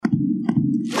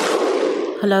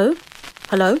Hello?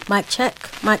 Hello? Mic check?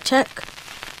 Mic check?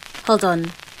 Hold on.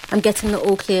 I'm getting the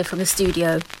all clear from the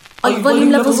studio. Are your volume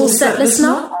levels all set, listener?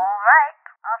 Alright,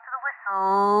 after the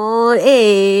whistle.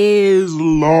 Is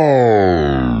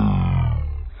long.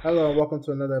 Hello and welcome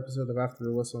to another episode of After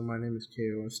the Whistle. My name is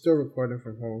KO. I'm still recording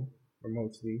from home,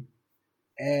 remotely.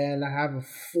 And I have a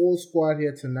full squad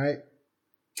here tonight.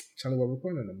 Charlie, we're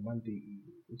recording on a Monday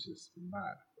evening, which is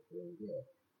mad. Yeah.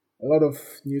 A lot of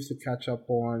news to catch up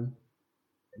on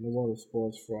in the world of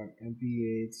sports, from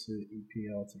NBA to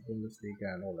EPL to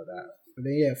Bundesliga and all of that. But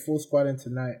then, yeah, full squad in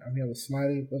tonight. I'm here with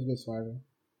Smiley. Let's go, Smiley.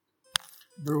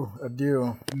 Bro, a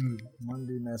deal.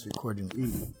 Monday night recording.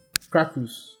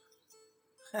 Krakus.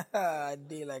 A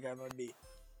day like another day.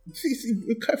 See,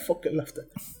 you can't fucking laugh at that.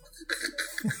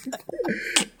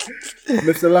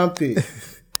 Mr. Lampy.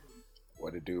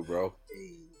 What it do, bro?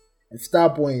 And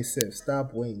Starboy himself.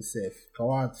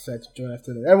 Kawad decided to join us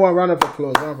today. Everyone, round of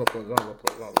applause.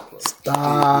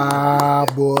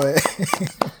 Starboy.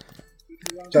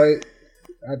 Charlie,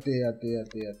 I did.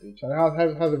 Charlie,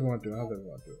 how's everyone doing?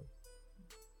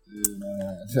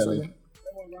 Charlie.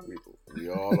 We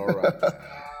all alright.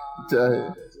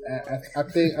 I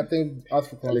think us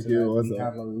for tonight, we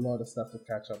have a lot of stuff to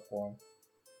catch up on.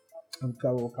 I'm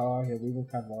Kawad here. We will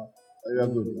cover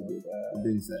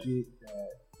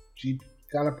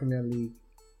Ghana Premier League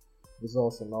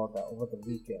results and all that over the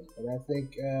weekend. But I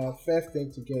think first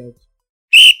thing to get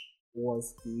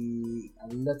was the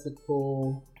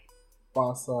Atletico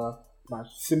Barca match.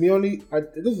 Simeone,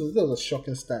 this was a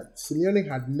shocking stat. Simeone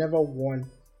had never won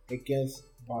against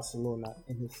Barcelona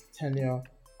in his tenure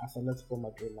as Atletico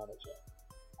Madrid manager.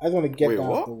 I just want to get that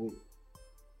out of the way.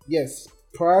 Yes,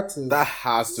 prior to That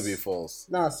has to be false.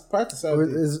 Nah, prior to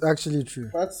Saturday. It's actually true.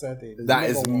 Prior to Saturday. That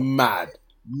is mad.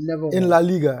 Never In won. La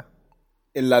Liga.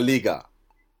 In La Liga,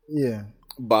 Yeah.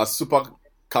 but Super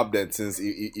Cup then since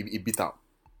he beat up.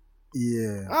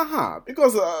 Yeah.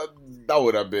 Because that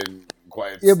would have been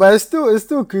quite. Yeah, but it's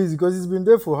still crazy because he's been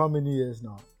there for how many years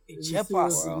now? It's Wow.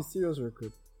 a serious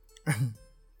record. A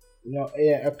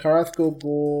Carrasco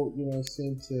goal,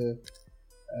 seemed to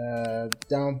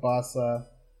down Barca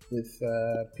with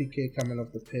PK coming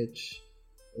off the pitch.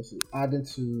 Also adding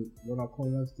to Ronald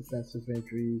Koeman's defensive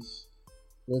injuries,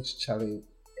 which Charlie,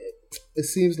 it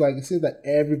seems like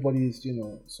everybody is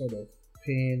sort of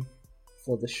paying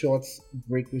for the short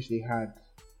break which they had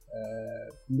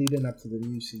leading up to the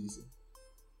new season.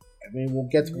 I mean, we'll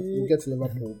get to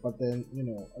Liverpool, but then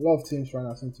a lot of teams right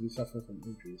now seem to be suffering from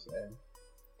injuries, and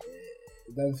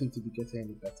it doesn't seem to be getting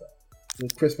any better.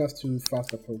 With Christmas too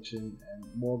fast approaching and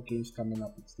more games coming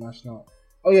up, international.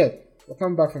 Oh yeah, we're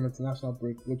coming back from international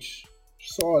break, which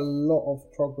saw a lot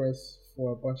of progress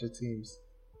for a bunch of teams.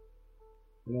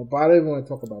 But I don't even want to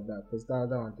talk about that because that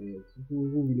one day,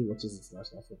 who really watches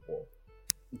international football?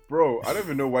 Bro, I don't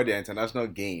even know why they're international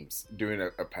games during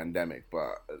a pandemic,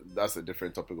 but that's a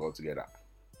different topic altogether.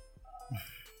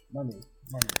 Money.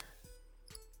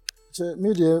 So,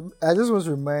 media, I just want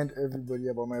to remind everybody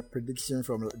about my prediction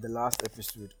from the last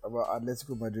episode about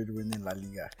Atletico Madrid winning La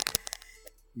Liga.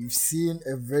 We've seen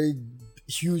a very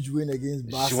huge win against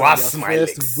Barca. Joie Their Smiley.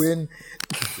 first win.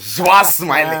 Joie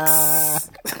Smiley.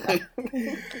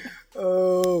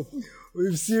 Oh,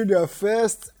 we've seen their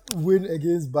first win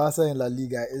against Barca in La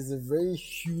Liga. It's a very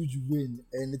huge win,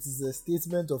 and it is a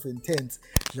statement of intent.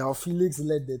 João Felix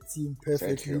led the team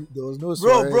perfectly. There was no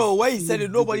Bro, when you said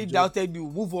it, nobody doubted you.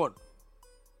 Move on.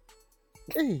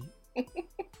 Hey.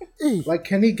 Like,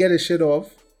 can he get his shit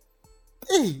off?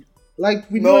 Hey.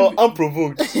 Like, we No, know.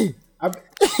 unprovoked. Can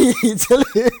he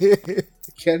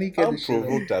get his shit off?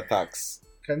 Unprovoked attacks.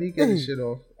 Can he get his shit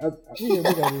off? You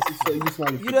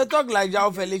don't talk like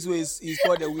João Felix who he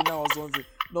scored the winner or something.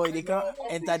 No, they can't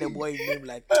enter the boy's name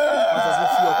like.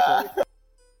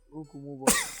 Move on.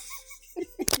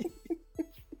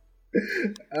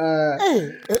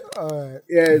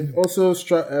 Yeah. Also,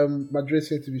 Madrid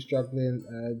seem to be struggling.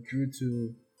 Drew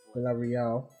to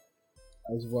Villarreal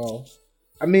as well.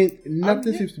 I mean,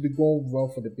 nothing seems to be going well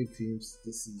for the big teams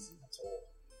this season at all.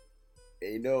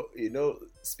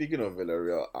 Speaking of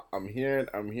Villarreal, I'm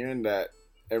hearing that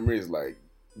Emery is like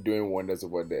doing wonders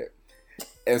over there,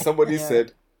 and somebody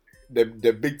said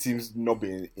the big teams not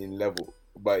being in level,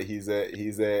 but he's a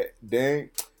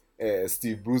then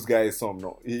Steve Bruce guy is some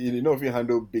no. If you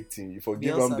handle big team, you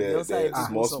forgive them the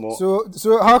small.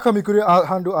 So how come he couldn't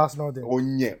handle Arsenal then?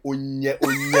 Onye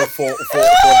for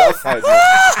that side.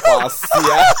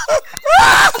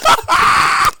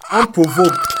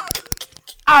 Unprovoked.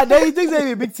 Then he thinks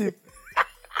they're a big team.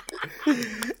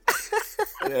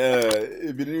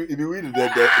 It be we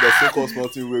the so-called small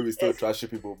team where we still trash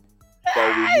people,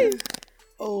 but we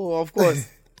Oh, of course.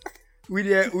 We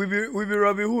be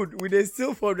Robin Hood. We they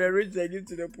steal from the rich and give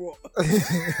to the poor.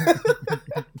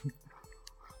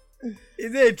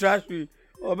 Is it a trash me?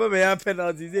 Or maybe I have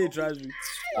penalty. Is it a trash me?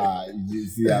 You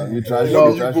see, we trash. You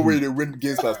go where they win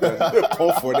games last time. They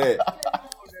call for that.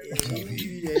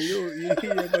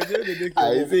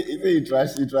 He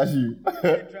trash you.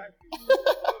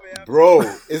 Bro,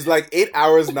 it's like 8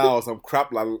 hours now. Some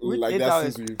crap like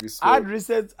that since we scored.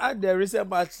 At the recent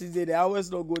match today, the hours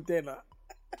don't go 10.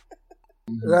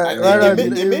 Right.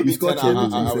 It may be 10 10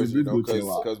 hours, you know,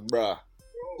 because bruh,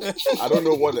 I don't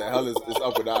know what the hell is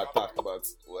up with that attack, but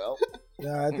well.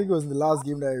 Yeah, I think it was the last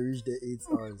game that I reached the 8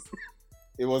 hours.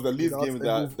 It was the least game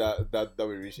that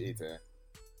we reached 8.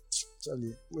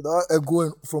 Charlie, without a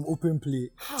goal from open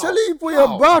play. Charlie, you put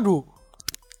your bad.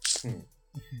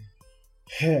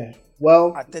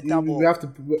 Well, we have to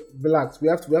relax. We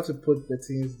have to put the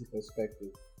teams into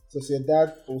perspective.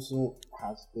 Sociedad also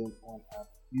has been on a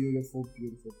beautiful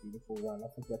run. I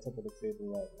think they're top of the table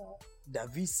right now.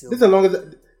 This is the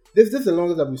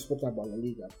longest that we've spoken about La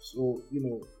Liga. So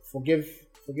forgive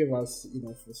us,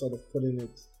 for sort of putting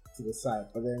it to the side.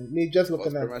 But then me just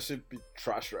looking at Premiership be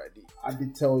trash ready. I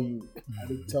did tell you,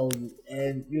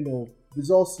 and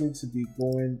results seem to be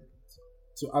going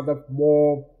to other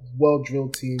more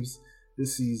well-drilled teams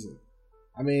this season.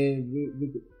 I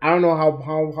mean, I don't know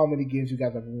how many games you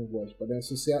guys have even watched, but then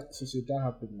Sociedad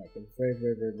have been like a very,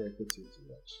 very, very, very good team to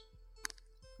watch.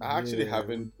 I actually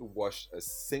haven't watched a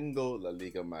single La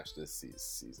Liga match this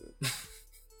season.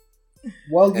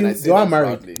 Well, you are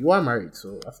married. Proudly. You are married,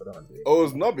 so that's what I'm doing. Oh,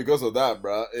 it's not because of that,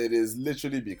 bro. It is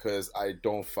literally because I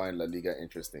don't find La Liga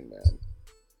interesting, man.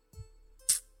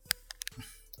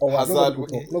 Oh,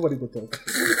 nobody could talk.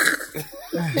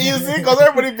 You see, because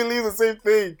everybody believes the same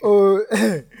thing. Oh,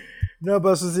 no,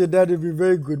 but Sociedad would be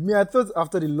very good. Me, I thought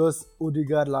after they lost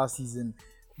Odegaard last season,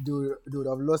 they would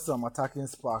have lost some attacking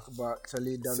spark. But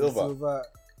actually,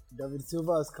 David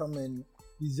Silva has come and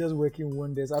he's just working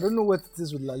wonders. I don't know what it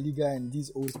is with La Liga and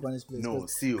these old Spanish players. No,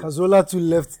 see. Cazorla too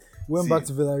left, went back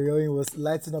to Villarreal and was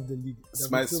lighting up the league.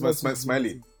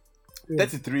 Smiley.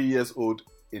 33 years old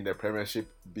in the Premiership,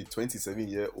 be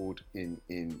 27-year-old in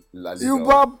La Liga. You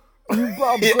Bob,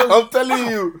 I'm telling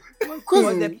you.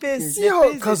 The pace,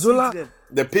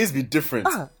 the pace be different.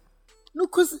 No,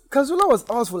 because Cazorla was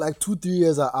out for like 2-3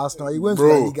 years at Arsenal. He went to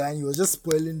La Liga and he was just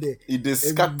spoiling the. He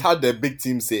scattered the big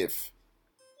team safe.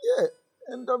 Yeah,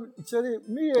 and actually,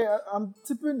 I'm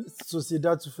tipping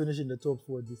Sociedad to finish in the top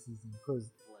 4 this season because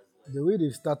the way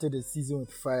they've started the season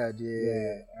with fire,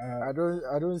 I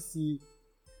don't see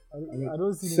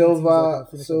Silva,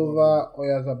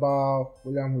 Oyarzabal,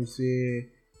 William Hussein.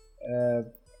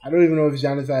 I don't even know if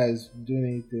Januzaj is doing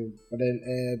anything, but then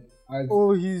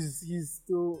he's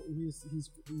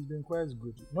been quite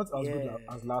good. Not as good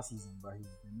as last season, but he's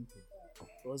been okay.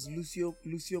 It was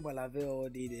Lucio Malave all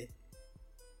day there.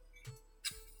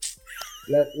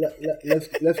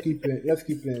 Let's keep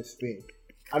it in Spain.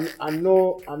 I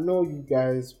know you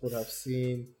guys would have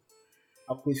seen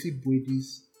Akwesi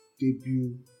Buedi's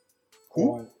debut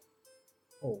on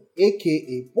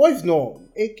aka Boys Know,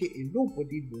 aka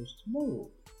Nobody Knows Tomorrow.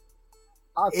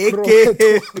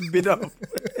 AKA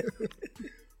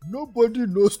Nobody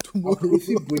Knows Tomorrow.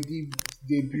 Akwesi Buedi's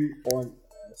debut on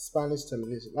Spanish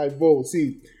television. Like, bro,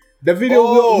 see the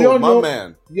video. We all know,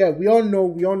 man. Yeah, we all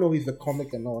know he's a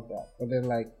comic and all that. But then,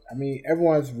 like, I mean,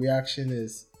 everyone's reaction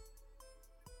is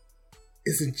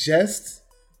a jest.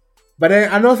 But then,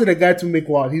 and also the guy to make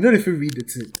wild. He don't even read the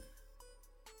thing.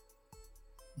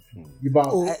 I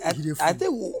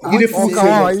think he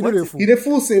the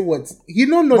fool say what? He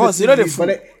don't know the fool.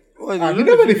 But he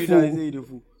never the fool.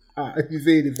 You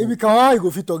say the fool. If you Kawa, you go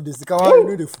fit talk this. Kawa, you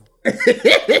know the fool.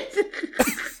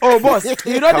 Oh, boss,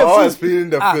 you know the fool. Kawa is feeling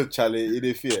the field, Charlie.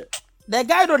 He fear. The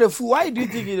guy know the fool. Why do you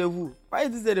think he the fool? Why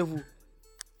is this the fool?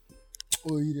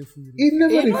 Oh, he the fool. He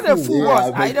never the fool.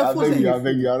 I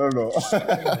beg you. I don't know.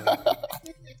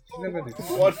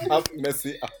 What have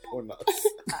Messi upon us?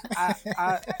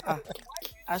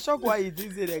 I shock why you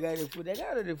didn't say the guy the fool. The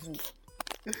guy know the fool.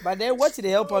 But then what did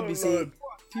they help him be say?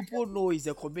 People know he's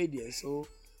a comedian, so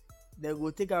they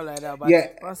go take out like that. But yeah,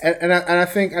 and I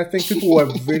think people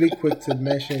were really quick to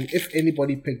mention if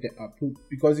anybody picked it up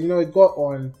because it got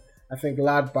on I think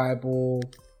Lad Bible,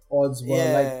 Odds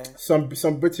like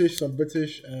some British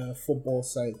football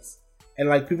sites. And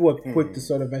like people were quick to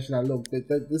sort of mention that look, this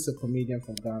is a comedian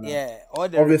from Ghana. Yeah,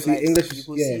 obviously English.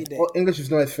 English is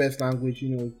not his first language,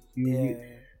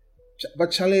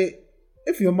 But Charlie,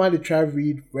 if your man to try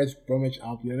read West Bromwich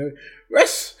Albion,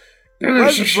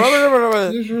 What's the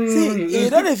problem? See, he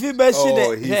don't even mention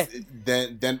Oh,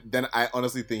 it. then I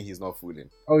honestly think he's not fooling.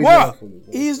 Oh, he's What? not fooling.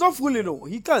 He's not fooling. No,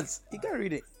 he can't. He can't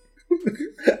read it.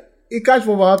 He catch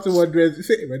from afterward dress. He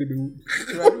say, "Ready, boo."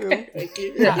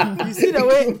 You see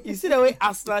the way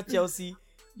Arsenal, Chelsea,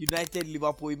 United,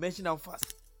 Liverpool. He mentioned them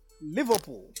fast.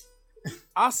 Liverpool,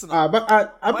 Arsenal. But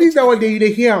I think that one day you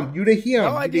dey hear him. You dey hear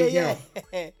him. Oh, You dey hear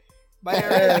yeah. him. But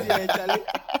Charlie,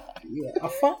 Yeah, I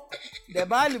fuck. the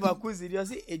bad Liverpool, you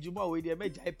see, Ejuma with the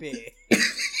major pay.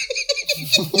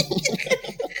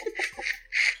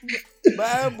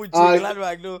 Bayern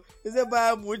Munich, no. Is it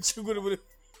Bayern Munich?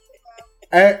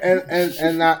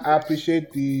 And I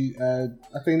appreciate the.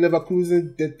 I think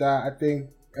Leverkusen did that. I think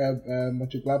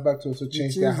Mönchengladbach to also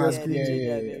change their hands.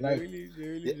 Yeah. Like,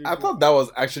 I thought that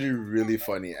was actually really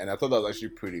funny, and I thought that was actually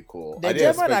pretty cool. The I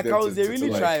didn't German expect them accounts, they really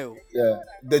like, try. Yeah.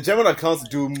 The German accounts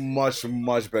do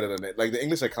much better than it. Like the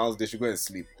English accounts, they should go and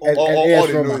sleep. And all AS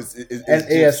they know Roma. is and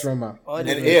AS Roma. And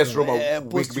AS Roma,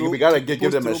 we gotta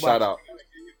give them a shout out.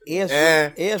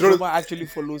 AS Roma actually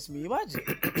follows me. Imagine.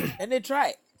 And they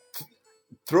try.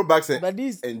 Throwbacks But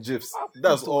these and gifs.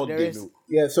 That's all there they is- know.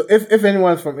 Yeah, so if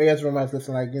anyone's from AS Roma is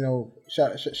listening, like, you know,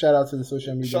 shout out to the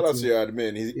social media. Shout out to team. your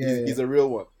admin. He's a real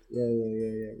one. Yeah.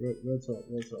 Real talk.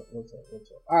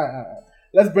 All right.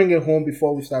 Let's bring it home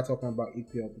before we start talking about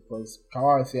EPL, because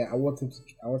Kawhi is here. I want him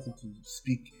to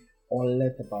speak or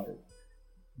let about it.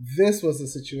 This was a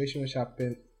situation which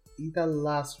happened either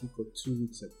last week or 2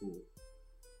 weeks ago,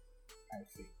 I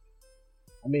think.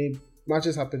 I mean,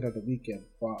 matches happened on the weekend,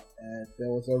 but there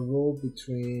was a row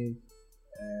between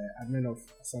admin of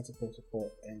Asante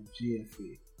Protocol and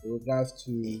GFA in regards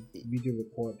to video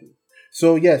recording.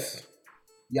 So yes,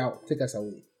 Yao, take us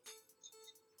away.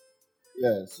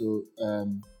 Yeah, so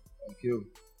thank you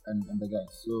and the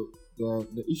guys. So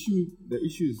the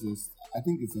issue is this. I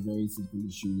think it's a very simple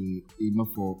issue.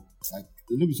 Enough for like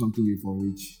it will be something we for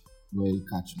reach where you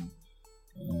catch me.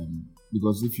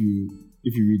 Because if you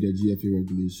read the GFA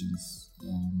regulations,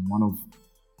 one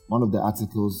of the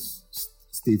articles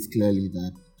states clearly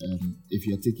that if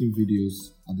you are taking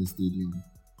videos at the stadium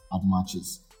at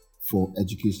matches for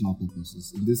educational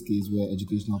purposes, in this case where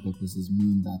educational purposes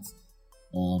mean that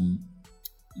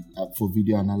for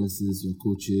video analysis, your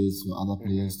coaches or other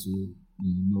players to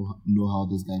know how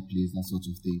this guy plays, that sort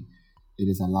of thing, it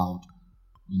is allowed.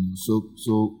 So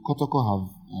Kotoko have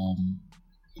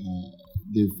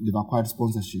they've acquired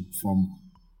sponsorship from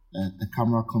a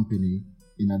camera company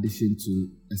in addition to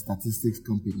a statistics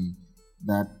company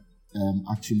that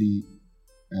actually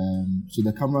so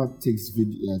the camera takes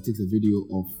a video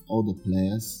of all the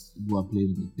players who are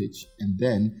playing on the pitch, and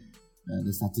then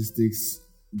the statistics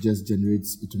just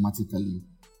generates automatically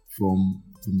from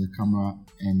the camera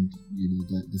and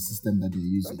the system that they're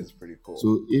using. That is pretty cool.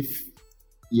 So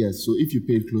if you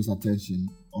paid close attention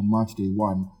on match day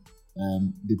 1,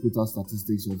 they put out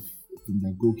statistics of from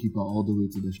the goalkeeper all the way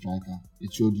to the striker.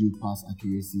 It showed you pass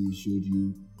accuracy, it showed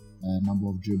you number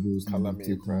of dribbles, number of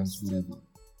takedowns, whatever.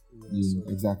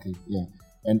 Exactly, yeah.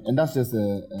 And that's just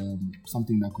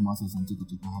something that Kumasi and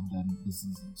Tikotoko have done this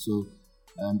season. So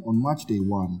on match day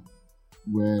 1,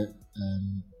 where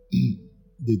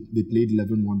they played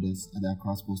 11 Wonders at the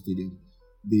Accra Sports Stadium,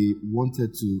 they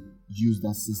wanted to use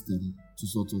that system to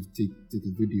sort of take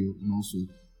a video and also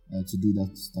to do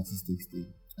that statistics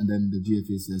thing. And then the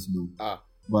GFA says no.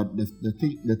 But the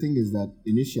thing is that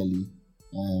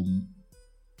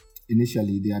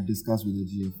initially they had discussed with the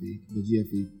GFA. The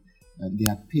GFA they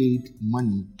had paid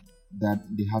money that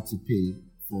they had to pay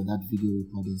for that video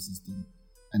recording system,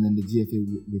 and then the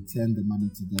GFA returned the money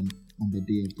to them on the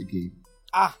day of the game.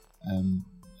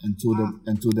 And told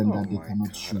them that they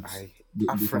cannot shoot. They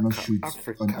cannot shoot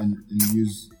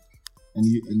and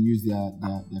use their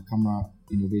camera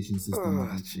innovation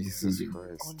system. Jesus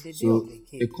Christ! So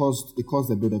it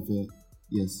caused a bit of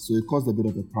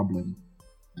a problem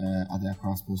at the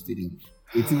Accra Sports Stadium.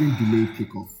 It even delayed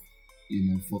kickoff,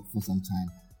 for some time.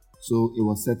 So it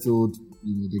was settled.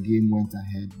 The game went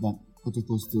ahead, but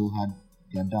Kotoko still had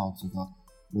their doubts about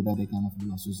whether the kind of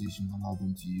association allowed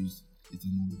them to use it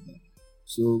and all of that.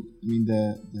 So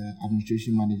the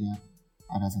administration manager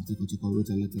at Asante Kotoko wrote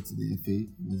a letter to the FA.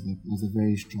 It was a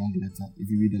very strong letter. If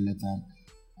you read the letter,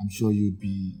 I'm sure you'd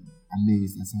be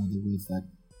amazed at some of the words that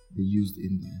they used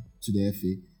to the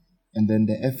FA. And then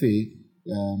the FA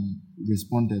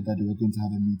responded that they were going to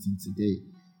have a meeting today.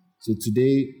 So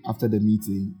today, after the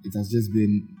meeting, it has just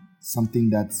been something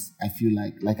that I feel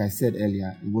like I said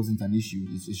earlier, it wasn't an issue.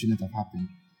 It shouldn't have happened.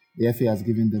 The FA has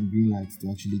given them green lights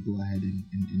to actually go ahead and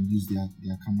use their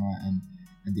camera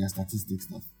and their statistics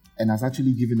stuff, and has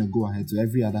actually given a go ahead to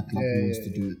every other club who wants to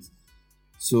do it.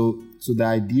 So the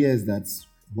idea is that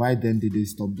why then did they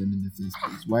stop them in the first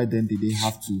place? Why then did they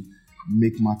have to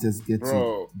make matters get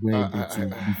to where it got to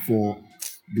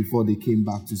before they came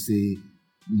back to say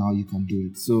now you can do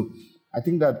it? So I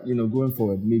think that going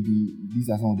forward, maybe these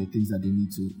are some of the things that they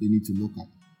need to look at.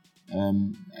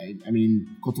 I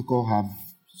mean, Kotoko have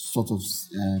sort of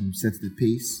set the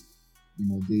pace.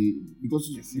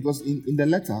 Because in the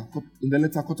letter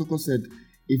Kotoko said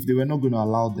if they were not going to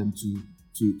allow them to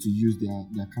use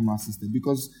their camera system,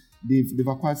 because they've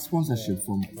acquired sponsorship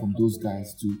from those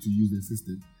guys to use the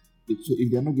system. So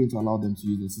if they're not going to allow them to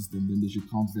use the system, then they should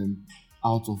count them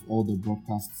out of all the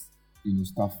broadcast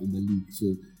stuff in the league.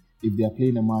 So if they are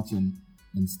playing a match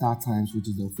and Star Times, which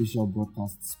is the official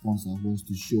broadcast sponsor, wants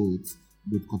to show it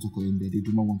with Kotoko in there, they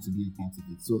do not want to be a part of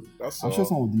it. So I'm sure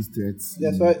some of these threats.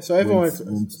 Yeah, so everyone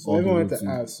went to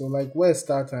ask. So like, where's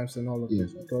Star Times and all of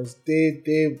this? Because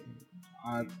they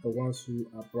are the ones who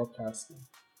are broadcasting.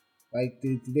 Like,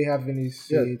 do they have any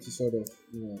say to sort of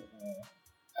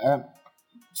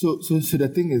So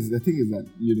the thing is that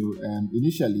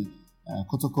initially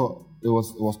Kotoko, it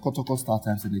was Kotoko, Star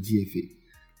Times and the GFA,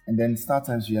 and then Star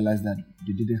Times realized that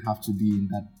they didn't have to be in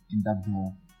that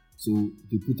brawl, so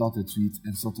they put out a tweet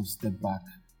and sort of stepped back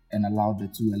and allowed the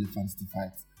two elephants to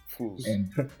fight. Fools.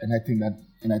 And I think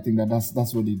that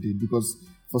that's what they did, because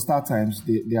for Star Times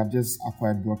they have just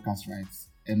acquired broadcast rights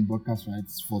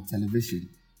for television.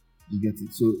 You get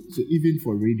it. So even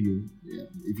for radio,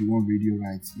 if you want radio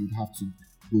rights, you'd have to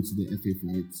go to the FA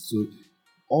for it. So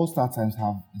all Star Times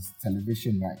have is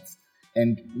television rights.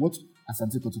 And what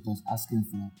Asante Kotoko is asking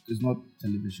for is not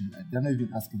television rights. They're not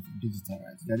even asking for digital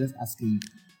rights. They're just asking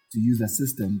to use a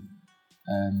system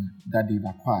that they've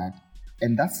acquired.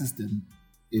 And that system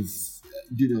is,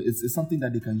 it's something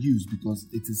that they can use because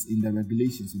it is in the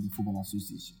regulations of the Football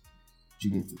Association. Do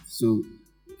you get it? So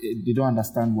they don't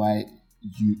understand why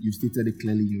you stated it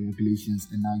clearly in your regulations,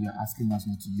 and now you're asking us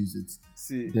not to use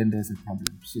it. Then there's a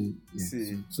problem.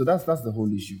 So that's the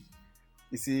whole issue.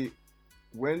 You see,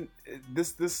 when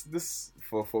this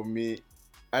for me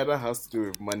either has to do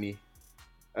with money,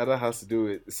 either has to do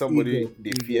with somebody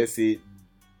they fear say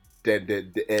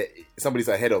that somebody's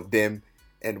ahead of them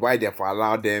and why therefore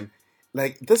allow them.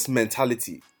 Like this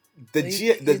mentality,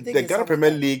 the Ghana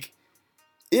Premier League,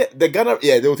 they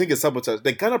will think it's sabotage.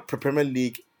 The Ghana Premier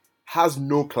League has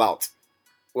no clout.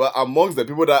 Well, amongst the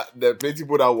people that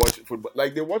watch football,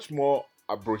 like they watch more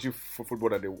Abrochi football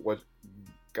than they watch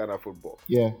Ghana football.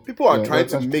 Yeah, people are trying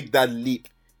to make that leap.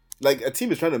 Like a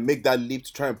team is trying to make that leap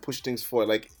to try and push things forward.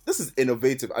 Like this is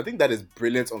innovative. I think that is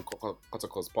brilliant on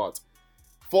Kotoko's part.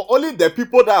 For only the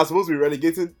people that are supposed to be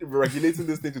regulating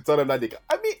this thing to tell them that they can.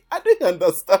 I mean, I didn't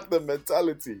understand the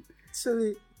mentality.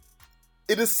 Actually,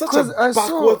 it is such a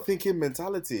backward thinking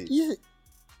mentality. Yeah.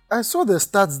 I saw the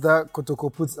stats that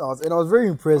Kotoko puts out, and I was very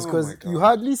impressed because you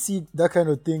hardly see that kind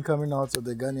of thing coming out of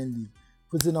the Ghanaian league,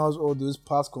 putting out all those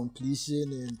pass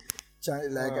completion and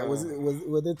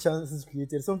were there chances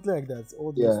created, something like that.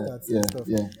 All those stats and stuff.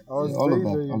 Yeah. I was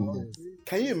very impressed.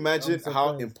 Can you imagine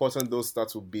how important those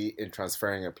stats would be in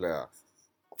transferring a player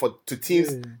to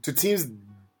teams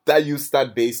that use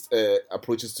stat-based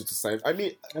approaches to sign? I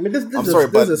mean, I'm sorry,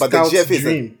 but the GFA is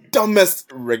the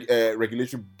dumbest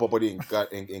regulatory body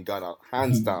in Ghana,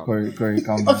 hands down. Corey,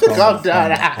 calm down.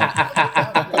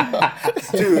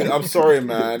 Dude, I'm sorry,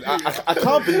 man. I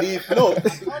can't believe. No,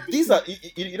 these are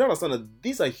you don't understand that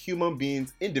these are human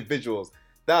beings, individuals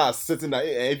that are sitting there.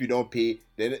 And if you don't pay,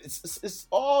 then it's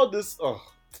all this. Oh,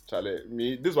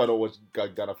 Charlie, this is why I don't watch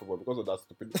Ghana football, because of that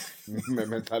stupid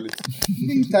mentality.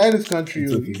 You tired this country,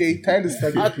 okay? Tired this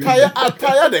country. I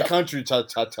tire the country,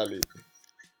 Charlie.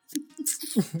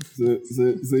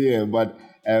 So yeah, but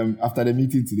after the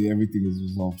meeting today, everything is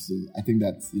resolved. So I think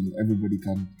that everybody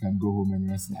can go home and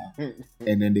rest now,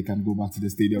 and then they can go back to the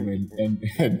stadium and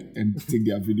take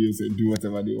their videos and do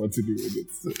whatever they want to do with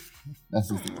it. So that's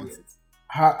just the concept.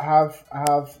 Have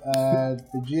the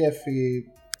GFA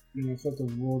sort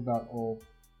of rolled out or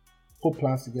put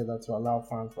plans together to allow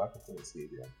fans back into the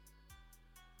stadium?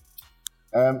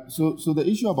 So the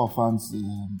issue about fans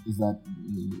is that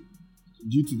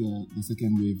due to the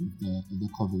second wave of the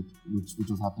COVID, which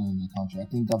was happening in the country, I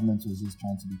think government was just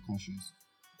trying to be cautious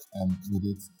with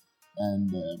it,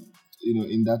 and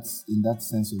in that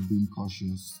sense of being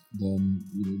cautious, then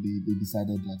they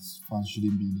decided that fans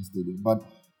shouldn't be in the stadium. But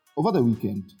over the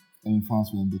weekend,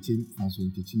 fans were in Betim, fans were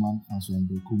in Techiman, fans were in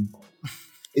Bekum.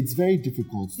 It's very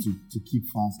difficult to keep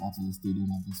fans out of the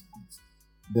stadium at this point.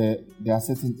 There are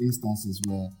certain instances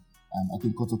where I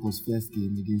think Kotoko's first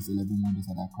game against 11 Wonders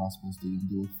at Accra Sports Stadium,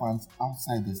 there were fans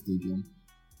outside the stadium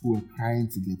who were crying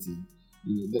to get in.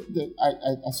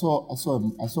 I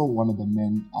saw one of the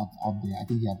men out there. I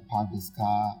think he had parked his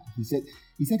car. He said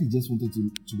he just wanted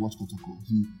to watch Kotoko.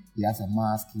 He has a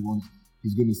mask.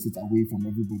 He's going to sit away from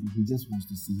everybody. He just wants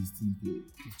to see his team play.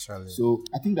 Charlie. So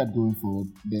I think that going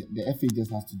forward, the FA just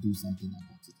has to do something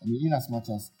about it. I mean, in as much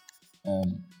as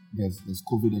there's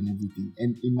COVID and everything,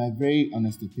 and in my very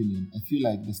honest opinion, I feel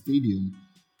like the stadium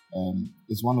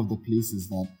is one of the places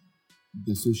that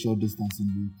the social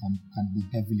distancing rule can be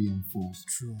heavily enforced.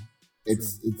 True.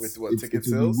 With what, ticket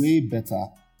it will sales? be way better.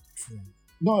 True.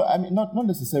 No, I mean not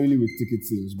necessarily with ticket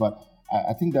sales, but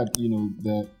I think that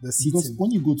the because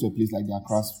when you go to a place like the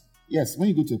Accra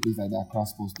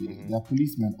Sports Stadium, there are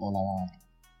policemen all around.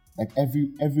 Like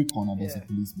every corner, there's a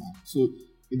policeman. So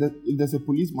if there's a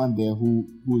policeman there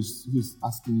who's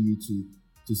asking you to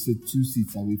sit 2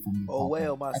 seats away from your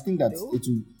partner, I think that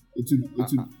it will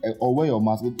or wear your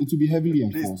mask. It will be heavily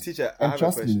enforced. Please, teacher, and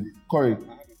trust me, Corey.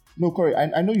 No, Corey,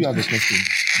 I know you have a question,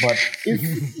 but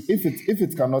if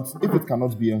it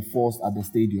cannot be enforced at the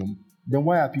stadium, then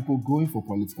why are people going for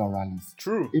political rallies?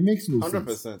 True. It makes no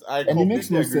 100%. sense. And it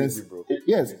makes no sense.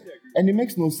 Yes, and it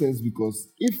makes no sense because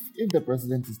if the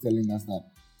president is telling us that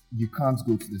you can't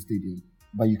go to the stadium,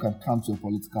 but you can come to a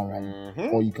political rally,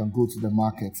 or you can go to the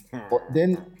market,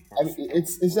 then I mean,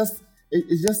 it's just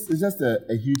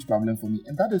a huge problem for me,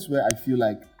 and that is where I feel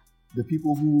like the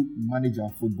people who manage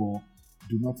our football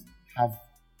do not have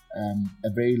a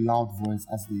very loud voice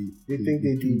as they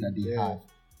think that they have.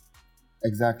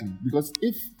 Exactly, because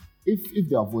if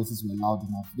their voices were loud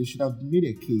enough, they should have made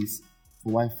a case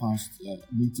for why fans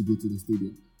need to go to the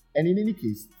stadium. And in any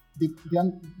case, the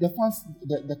fans,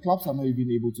 the clubs are not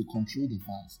even able to control the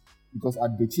fans, because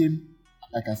at Bechem,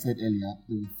 like I said earlier,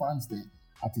 there were fans there.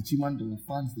 At Ichiman, there were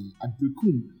fans there. At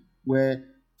Bekum, where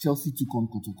Chelsea took on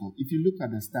Kotoko, if you look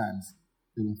at the stands,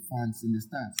 there were fans in the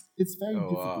stands. It's very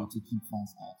difficult to keep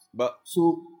fans out. But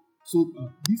so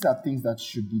these are things that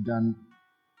should be done,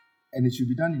 and it should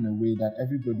be done in a way that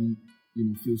everybody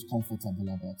feels comfortable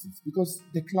about it, because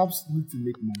the clubs need to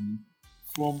make money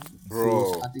from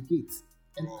sales at the gate,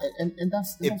 and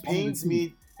that's pains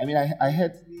me. I mean, I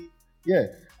heard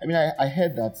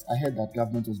that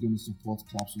government was going to support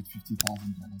clubs with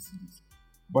 50,000 Ghana cedis,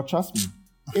 but trust me,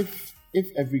 if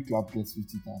every club gets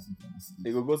 50,000 Ghana cedis,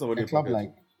 they will go somebody. A club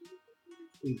like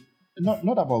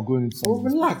not about going into some.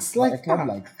 Relax, like a club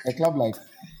like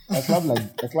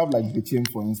Bechem,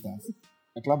 for instance.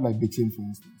 A club like Bechem, for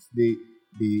instance, they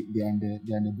are in the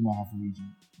Buma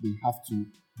region. They have to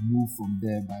move from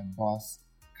there by bus,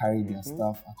 carry their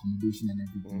stuff, accommodation, and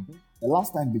everything. The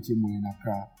last time Bechem were in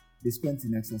Accra, they spent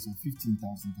in excess of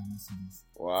 15,000 Ghana cedis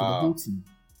for the whole team.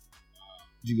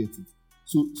 Do you get it?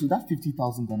 So that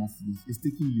 50,000 Ghana cedis is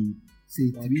taking you,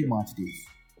 say, 3 match days.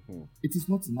 It is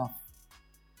not enough.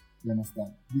 You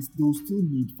understand? They will still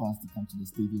need fans to come to the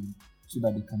stadium so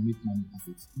that they can make money off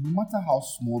it. No matter how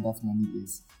small that money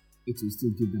is, it will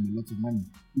still give them a lot of money.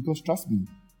 Because trust me,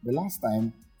 the last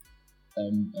time I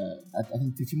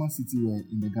think Techiman City were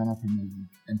in the Ghana Premier League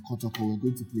and Kotoko were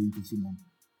going to play in Techiman,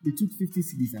 they took 50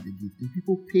 cedis at the gate and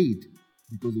people paid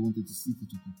because they wanted to see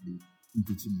Kotoko play in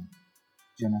Techiman.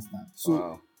 Do you understand?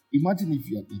 So imagine if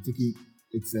you're taking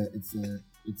it's a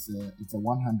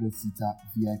 100 seater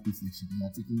VIP section. You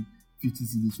are taking 50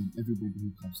 cedis from everybody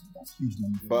who comes in. That's huge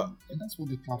money for them. And that's what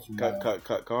the clubs will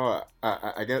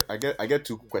I get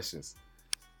 2 questions.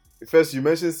 First, you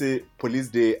mentioned say police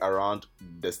day around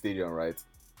the stadium, right?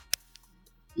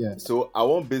 Yeah. So I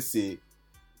won't be say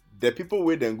the people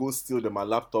where then go steal them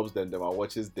laptops, then them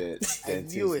watches the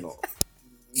things no.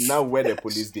 Now where the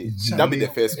police day? That be the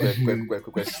first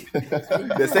question.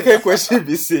 The second question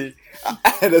be say.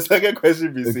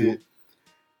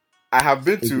 I have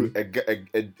been to a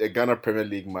Ghana Premier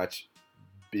League match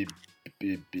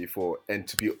before, and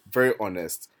to be very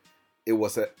honest, it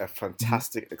was a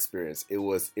fantastic experience. It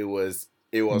was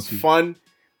fun.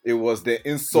 It was the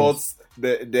insults,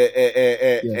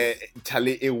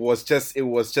 Charlie. It was just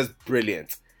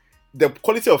brilliant. The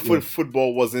quality of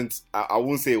football wasn't. I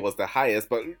won't say it was the highest,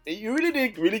 but you really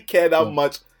didn't really care that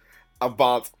much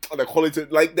about the quality,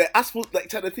 like the asphalt, like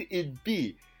Charlie it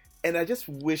be. And I just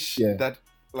wish that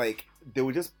like they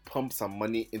would just pump some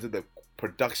money into the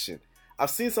production. I've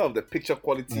seen some of the picture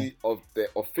quality of the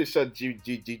official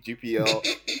GPL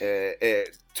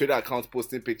Twitter accounts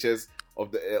posting pictures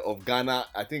of Ghana.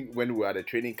 I think when we were at a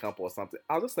training camp or something.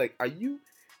 I was just like, are you?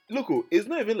 Look, it's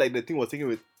not even like the thing was taken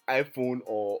with iPhone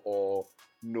or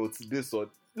notes. This or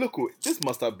look, this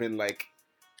must have been like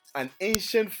an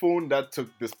ancient phone that took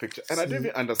this picture, and I don't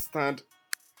even understand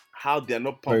how they're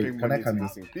not pumping money into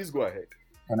this thing. Please go ahead.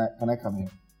 Can I come in?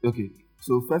 Okay.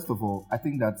 So first of all, I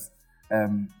think that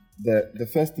the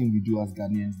first thing we do as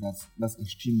Ghanaians that's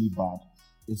extremely bad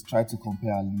is try to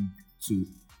compare our league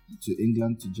to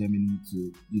England, to Germany,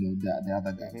 to the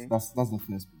other guys. That's the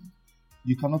first point.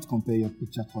 You cannot compare your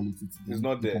picture quality to them. It's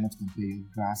not there. You cannot compare your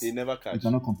grass. They never catch. You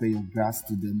cannot compare your grass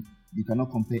to them. You cannot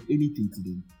compare anything to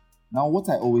them. Now, what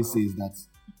I always say is that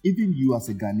even you as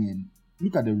a Ghanaian,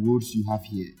 look at the roads you have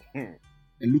here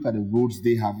and look at the roads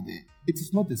they have there. It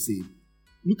is not the same.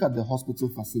 Look at the hospital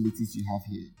facilities you have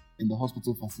here and the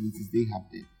hospital facilities they have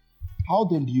there. How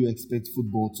then do you expect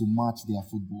football to match their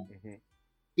football? It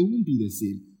won't be the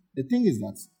same. The thing is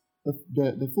that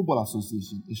the Football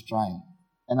Association is trying.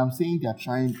 And I'm saying they're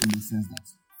trying in the sense that,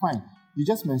 fine, you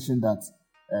just mentioned that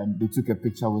they took a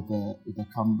picture with the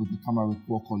camera with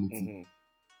poor quality.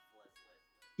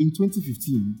 In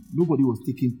 2015, nobody was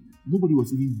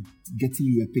even getting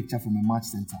you a picture from a match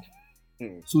center.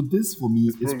 So this for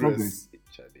me is progress.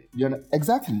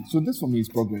 Exactly. So this for me is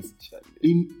progress.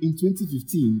 In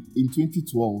 2015, in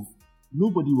 2012,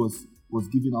 nobody was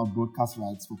giving out broadcast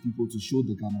rights for people to show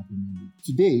the Ghana Premier League.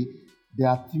 Today, there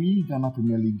are 3 Ghana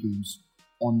Premier League games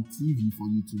on TV for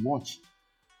you to watch,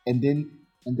 and then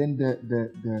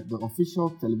the official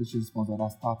television sponsor,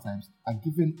 that Star Times, are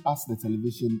giving us the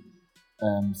television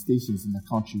stations in the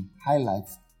country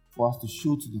highlights for us to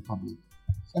show to the public,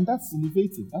 and that's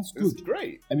innovative. That's good. It's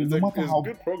great. I mean, no matter how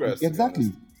good progress.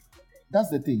 Exactly. That's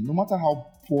the thing. No matter how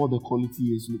poor the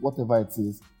quality is, whatever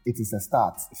it is a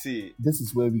start. See, this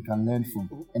is where we can learn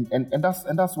from, and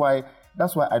that's why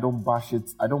I don't bash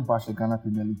it. I don't bash the Ghana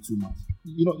Premier League too much.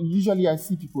 Usually I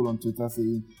see people on Twitter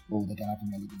saying, "Oh, the Ghana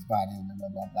Premier League is bad," and blah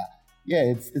blah blah.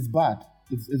 Yeah, it's bad.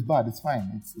 It's bad. It's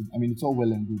fine. It's all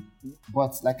well and good.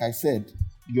 But like I said,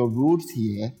 your roads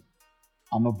here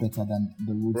are not better than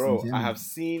the roads in Germany.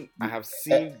 I have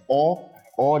seen,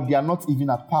 or they are not even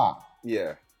at par.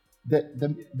 Yeah.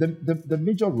 The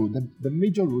major road, the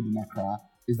major road in Accra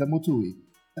is the motorway,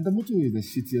 and the motorway is the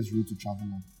shittiest road to travel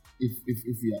on.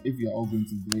 If we are all going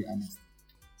to be very honest.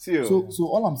 So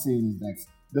all I'm saying is that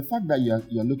the fact that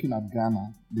you're looking at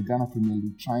Ghana, the Ghana Premier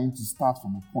League, trying to start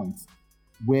from a point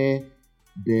where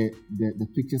the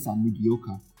pictures are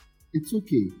mediocre, it's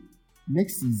okay.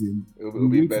 Next season it will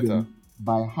be better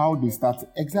by how they started.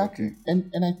 Exactly. Okay.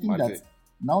 And I think that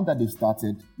now that they've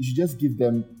started, you should just give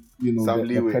them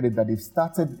the credit that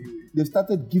they've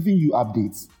started giving you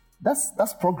updates.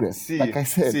 That's progress. Like I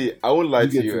said. I won't lie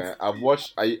to you.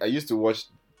 I used to watch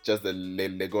just the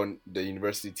Legon, the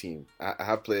university team. I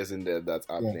have players in there that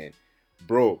are playing.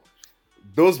 Bro,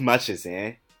 those matches,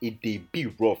 it they be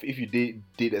rough. If you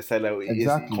did a side like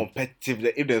it's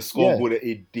competitive, if they score goal,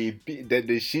 it they be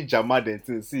the shit jama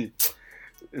then see.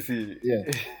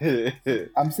 Yeah.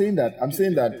 I'm saying that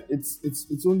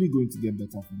it's only going to get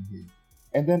better from here.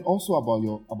 And then also about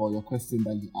your question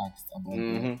that you asked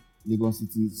about Lagos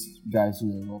City's guys who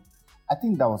were up, I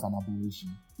think that was an aberration.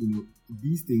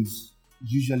 These things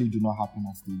usually do not happen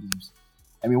at stadiums.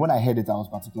 I mean, when I heard it, I was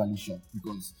particularly shocked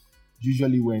because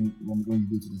usually when you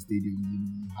go to the stadium,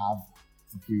 you have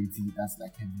security that's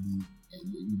like heavily,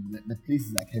 the place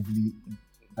is like heavily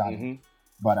guarded.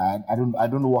 But I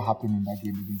don't know what happened in that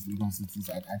game against Lagos City.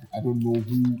 I don't know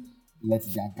who let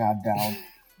their guard down.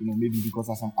 Maybe because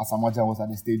Asamoah was at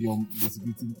the stadium, the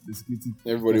security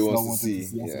everybody wants to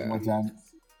see Asamoah.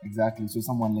 Exactly. So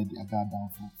someone let their guard down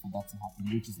for that to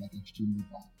happen, which is like extremely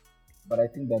bad. But I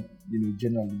think that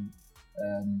generally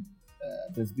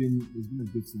there's been a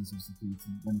good sense of security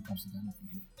when it comes to Ghana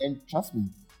football. And trust me,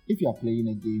 if you are playing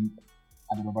a game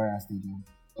at the Bavaria Stadium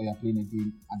or you are playing a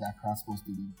game at the Accra Sports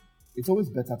Stadium, it's always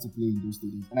better to play in those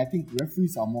stadiums. And I think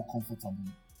referees are more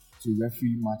comfortable to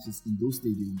referee matches in those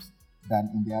stadiums than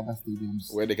in the other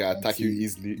stadiums where they can attack you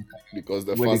easily because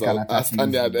the fans are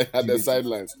standing at the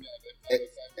sidelines.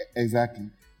 Exactly,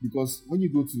 because when you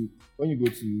go to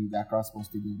the Accra Sports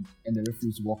Stadium and the referee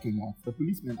is walking off, the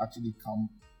policemen actually come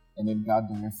and then guard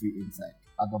the referee inside.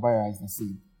 At Bavaria is the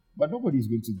same, but nobody is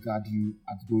going to guard you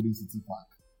at Golden City Park,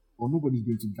 or nobody is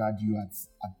going to guard you at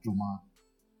Joma.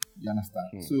 You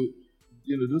understand? So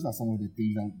those are some of the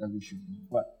things that we should do.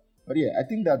 But yeah, I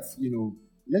think that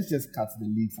let's just cut the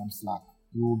league some slack.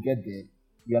 We will get there.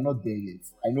 We are not there yet.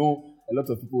 I know a lot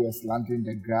of people were slandering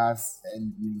the grass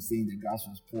and saying the grass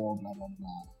was poor, blah blah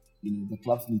blah. The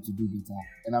clubs need to do better,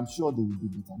 and I'm sure they will do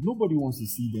better. Nobody wants to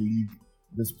see the league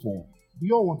this poor.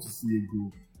 We all want to see it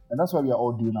grow, and that's why we are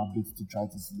all doing our bit to try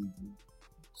to see it grow.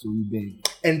 So we beg.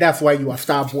 And that's why you are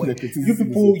Starboy. You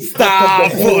people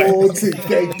Starboy.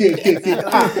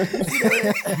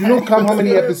 You don't come how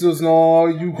many episodes now.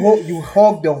 You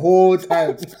hog the whole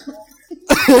time.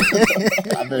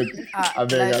 I beg.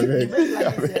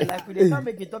 Like we can't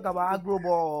make it talk about agro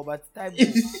ball, but time.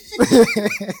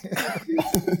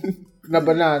 No,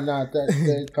 but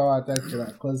thank you,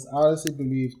 because I honestly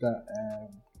believe that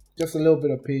just a little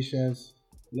bit of patience,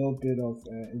 a little bit of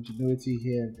ingenuity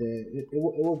here and there, it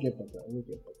will get better. It will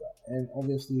get better. And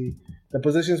obviously, the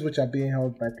positions which are being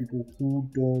held by people who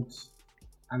don't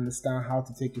understand how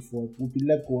to take it forward will be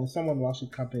let go, and someone will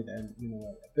actually come in and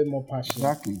a bit more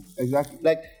passionate. Exactly.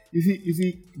 Like you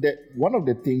see, that one of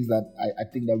the things that I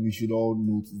think that we should all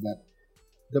note is that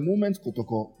the moment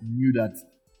Kotoko knew that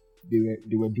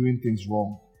they were doing things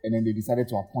wrong, and then they decided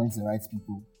to appoint the right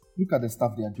people. Look at the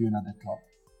stuff they are doing at the club.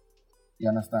 You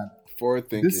understand? Forward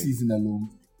thinking. This season alone,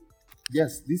 they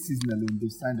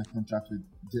signed a contract with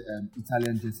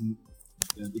Italian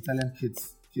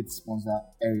kids sponsor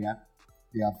area.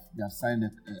 They have signed a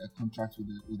contract with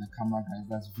the camera guys.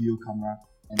 That's Vio Camera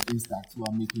and Instax, who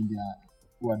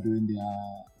are doing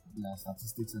their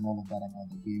statistics and all of that about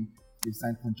the game. They've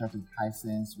signed contract with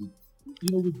Hisense, with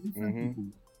different people.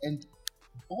 And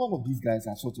all of these guys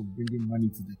are sort of bringing money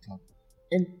to the club.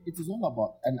 And it is all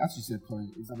about, and as you said, Corey,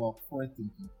 it's about forward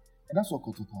thinking. And that's what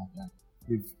Kotoko have done.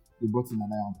 They brought in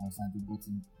Anaya Amponsan, they brought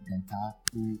in Denta,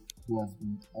 who has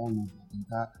been all over.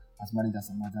 Denta has managed as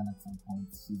a manager at some point.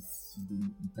 She's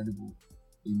been incredible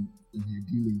in her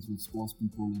dealings with sports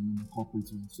people and in the corporate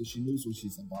world. So she knows what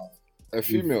she's about. A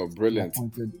female, brilliant.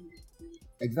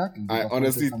 Exactly. I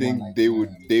honestly think like,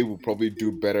 they would probably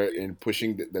do better in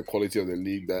pushing the quality of the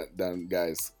league than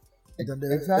guys.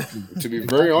 Exactly. To be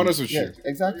very honest with you.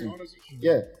 Exactly.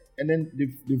 Yeah. And then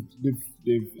they've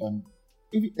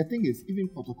the thing is, even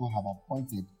Protocol have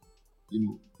appointed,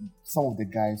 some of the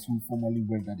guys who formerly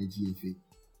worked at the GFA.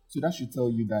 So that should tell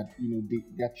you that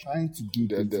they are trying to do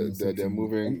they're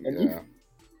moving.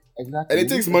 Exactly. And it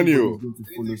takes money,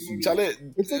 Charlie,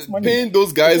 it takes money. Paying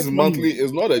those guys monthly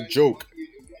is not a joke.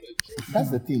 That's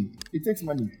the thing. It takes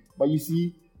money. But you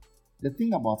see, the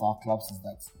thing about our clubs is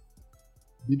that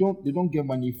they don't get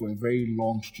money for a very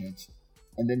long stretch,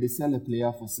 and then they sell a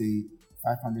player for say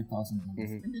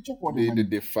 $500,000, and they chop all the money.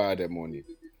 They fire their money.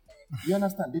 You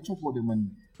understand? They chop all the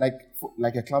money.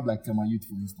 Like a club like Tema Youth,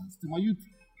 for instance. Tema Youth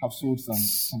have sold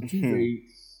some two very.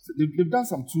 They've done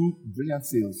some two brilliant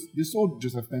sales. They sold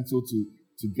Joseph Pencil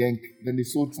to Genk, then they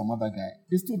sold some other guy.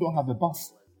 They still don't have a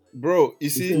bus. Bro, you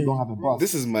see, they don't have a bus.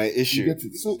 This is my issue. You get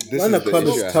it? So running a club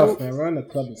is tough, man. Running a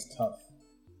club is tough.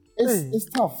 It's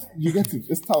tough. You get it?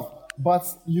 It's tough. But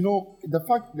the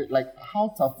fact that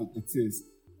how tough it is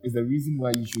the reason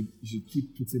why you should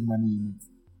keep putting money in it.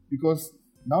 Because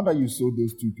now that you sold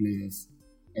those two players,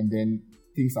 and then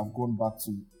things have gone back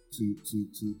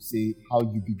to say how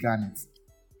you began it.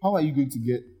 How are you going to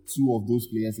get two of those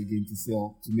players again to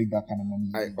sell to make that kind of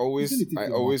money? I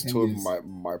always told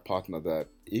my partner that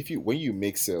when you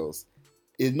make sales,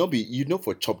 it's not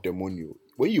for chop the money.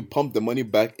 When you pump the money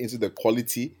back into the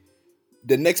quality,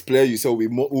 the next player you sell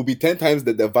will be 10 times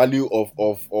the value of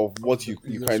what you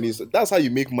currently sell. That's how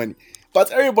you make money. But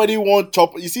everybody want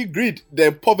chop. You see, greed,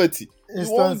 then poverty. You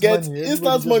won't get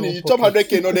instant money. You chop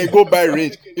 100K, then go buy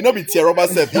range. You know, be Tia Robert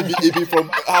self. It be from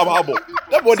Harbour.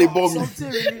 That's what they bought me.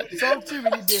 Something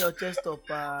really did your chest up.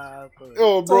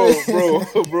 Oh, bro.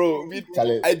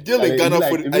 I deal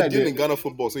in Ghana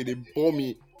football, so they bore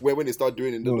me when they start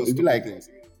doing those stupid things.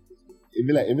 It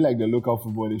be like the local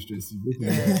football is stressing.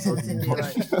 Yeah, something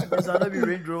like there's another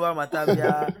Range Rover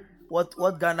Matavia.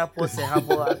 What Ghana Post and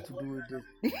Harbour have to do with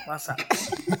it? Massa.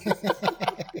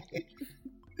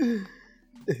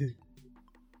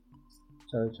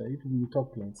 Sorry, you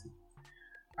talk plenty.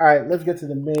 Alright, let's get to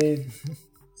the main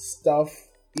stuff.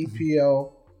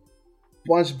 EPL.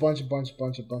 Bunch of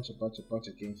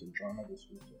games and drama this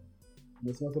weekend.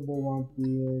 Most notable one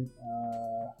being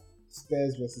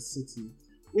Spurs versus City,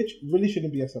 which really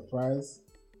shouldn't be a surprise,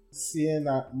 seeing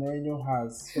that Mourinho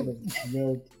has sort of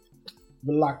drilled.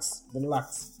 Relax.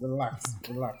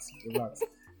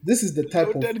 This is the type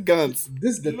of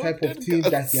team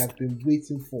that he has been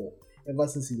waiting for ever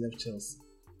since he left Chelsea.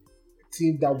 A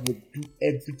team that would do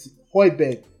everything.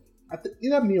 Højbjerg,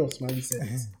 either me or Smiley said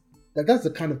it. That's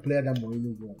the kind of player that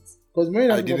Mourinho wants. Because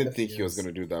I didn't think he was going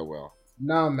to do that well.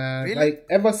 Nah, man. Really? Like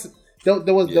ever since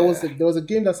there was a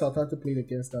game that Southampton played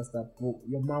against us that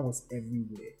your man was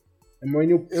everywhere. And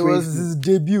Mourinho it was his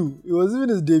debut. It was even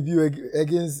his debut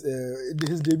against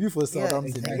his debut for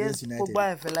Southampton against United.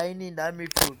 Pogba and Fellaini in that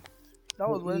midfield. That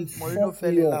was when Mourinho fell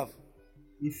in love.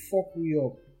 He fucked me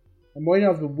up. And Mourinho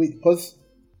has been waiting because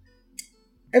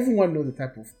everyone knows the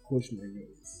type of coach Mourinho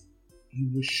is. He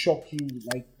will shock you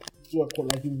like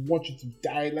he wants you to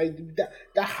die. Like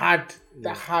that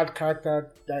hard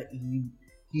character that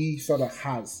he sort of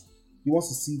has. He wants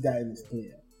to see that in his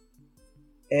player.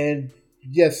 And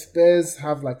yes, Spurs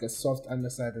have like a soft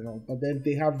underside and all, but then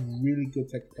they have really good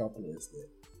technical players there.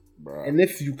 Bruh. And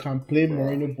if you can play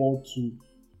Mourinho ball to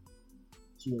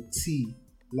a T,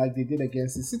 like they did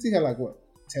against the City, had like what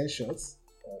 10 shots,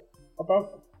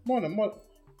 about more,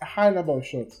 a high number of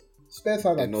shots. Spurs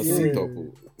had like no three. sit up.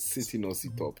 City no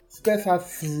sit up. Spurs had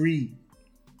 3.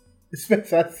 Spurs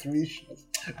had 3 shots,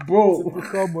 bro.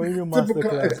 Typical Mourinho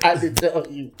Typical, masterclass. I did tell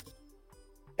you.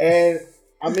 And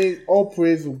I mean, all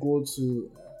praise will go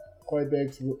to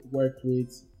Højbjerg's work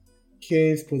rate,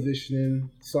 Kane's positioning,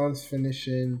 Son's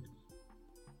finishing.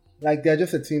 Like, they're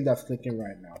just a team that's clicking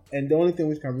right now. And the only thing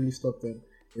which can really stop them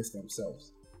is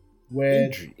themselves.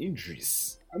 Where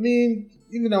Injuries. I mean,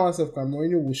 even now myself,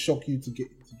 Mourinho will shock you to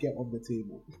get off the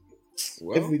table.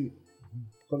 Well,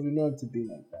 Because we know it to be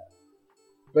like that.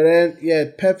 But then, yeah,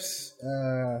 Pep's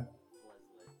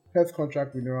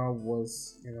contract renewal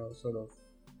was, sort of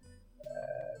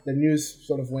the news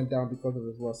sort of went down because of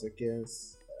his loss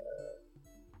against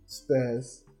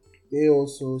Spurs. They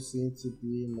also seem to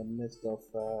be in the midst of,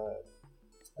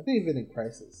 I think, even in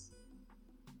crisis.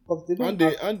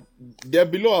 And they're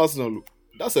below Arsenal.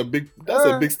 That's a big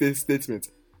statement.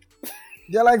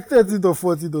 They're like 13th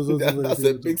or 14th or something. That's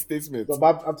a big statement. So,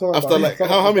 but I'm talking After about,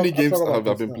 how many games I'm talking have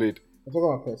about been played? I'm talking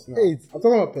about personnel. 8. I'm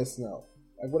talking about personnel.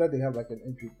 Like whether they have like an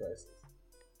injury crisis.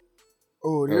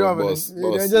 Oh, they don't have boss,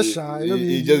 they're just shy.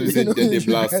 He just said then they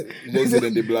blast. He just said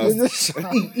then they blast. They're just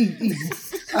shy.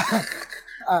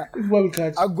 This is why we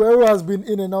can't. Aguero has been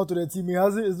in and out of the team. He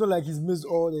hasn't. It's not like he's missed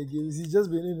all the games. He's just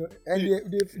been in,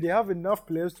 and they have enough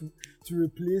players to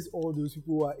replace all those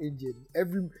people who are injured.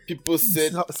 People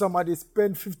said somebody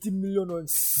spent 50 million on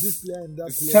this player and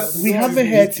that So, player. we haven't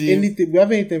heard anything. We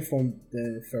haven't heard anything from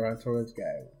the Ferran Torres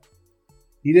guy.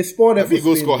 He just scored there for he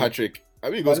go Spain. score hat trick.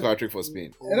 He go score hat trick for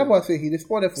Spain. And that's what I say. He just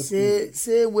scored there for Spain.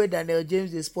 Same way Daniel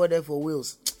James they scored there for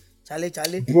Wales. Charlie.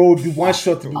 Bro, the one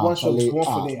shot, one for Charlie, the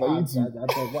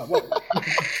what?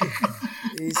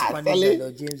 This Spanish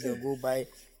Daniel James they go by.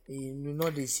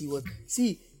 They see what.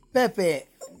 See, Pep there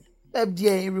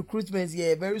in recruitment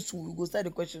here very soon. We go start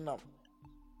the question now.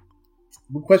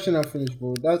 The question I finished,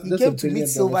 bro. He came to meet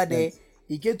Silva there.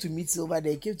 He came to meet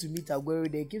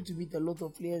Aguero there. He came to meet a lot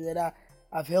of players that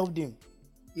have helped him.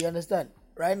 You understand?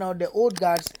 Right now, the old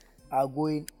guys are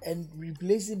going, and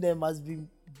replacing them has been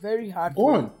very hard. Go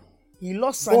on. He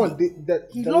lost Sunday.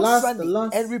 He lost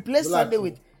Sunday and replaced Sunday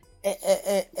with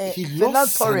He Fernand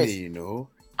lost Torres. Sané,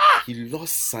 He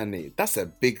lost Sané. That's a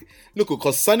big look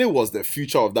because Sané was the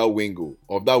future of that wing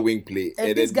play,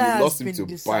 and this then guy you lost has him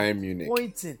been to Bayern Munich.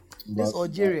 disappointing. This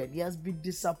Algerian, he has been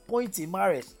disappointing.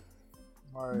 Mahrez.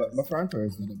 But Ferran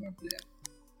Torres is not a bad player.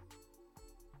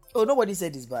 Oh, nobody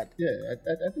said he's bad. Yeah,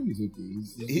 I think he's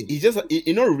okay.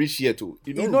 He not rich yet too.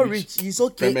 He's not rich. He's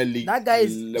okay. Premier League That guy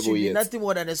level should be yet. nothing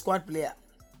more than a squad player.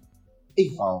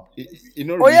 Wow. He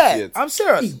not Oh rich yeah, yet. I'm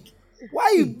serious.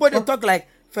 Why you bother talk like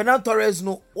Fernand Torres?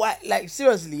 No, why? Like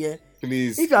seriously, yeah.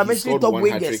 Please, If you are he mentioning scored top one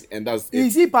wingers, hat-trick and that's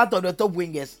is it. he part of the top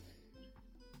wingers?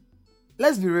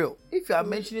 Let's be real. If you are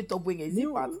mentioning top wingers, is he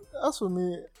part? As for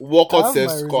me, I Walcott have said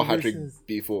my score hat-trick reservations.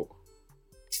 before.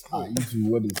 You two,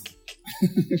 what is?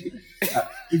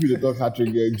 If you talk hat trick,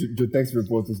 your text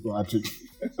reporters score hat trick.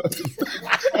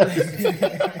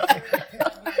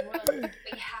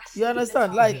 You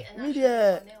understand? Like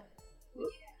media.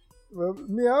 well,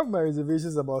 me, I have my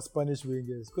reservations about Spanish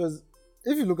wingers because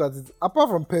if you look at it, apart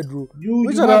from Pedro, You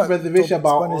which have other reservation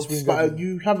top about Spanish winger?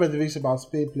 you have reservation about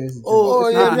Spain players. in Oh,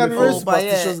 general. yeah, ah, me, I'm a very oh, but yeah,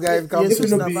 superstitious guy. If it comes If to you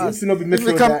Jesus not be, Navas. if you not be If making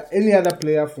we come- that any other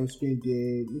player from Spain,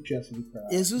 they literally have to be proud.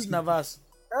 Jesus Navas.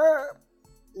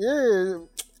 Yeah,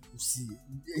 see,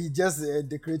 he just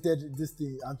decorated this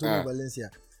thing, Antonio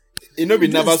Valencia. It not be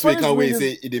This nervous we Spanish can't wait wingers-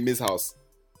 say it miss house.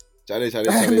 Charlie.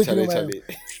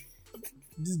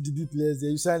 These DB players,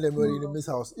 you sign them in the miss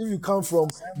house. If you come from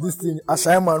this thing,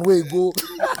 Ashaiman, where you go,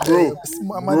 Bro,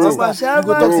 Manchester, you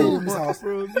go talk to the miss house.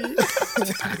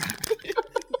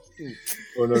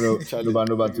 Oh no,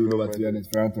 number two. And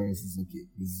Ferran Torres is okay.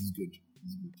 This is good.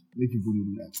 Make people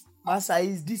know that. Massa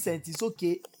is decent. It's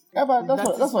okay. Yeah, but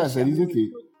that's what I said. He's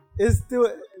okay.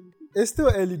 It's still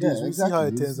early days. Yeah, We'll see how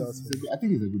it turns out. I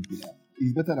think he's a good player.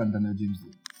 He's better than Daniel James.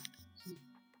 Though.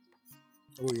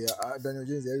 Oh yeah, Daniel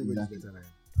James, everybody's better than him.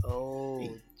 Oh,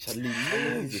 Charlie,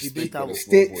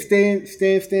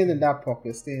 Staying in that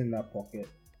pocket. Staying in that pocket.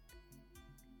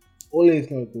 Ole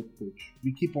is not a good coach.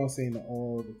 We keep on saying that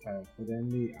all the time, but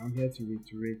then I'm here to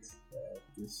reiterate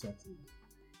this sentence.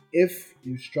 If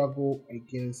you struggle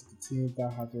against a team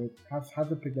that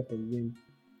hasn't picked up a win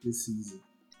this season,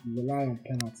 you rely on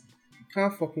penalties. You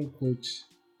can't fucking coach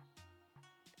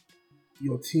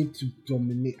your team to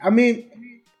dominate. I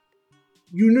mean,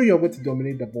 you know you're going to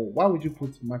dominate the ball. Why would you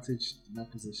put Matic in that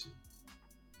position?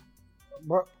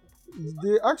 But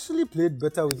they actually played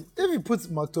better with. If you put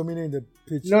McTominay in the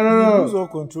pitch, No. you lose all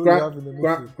control you have in the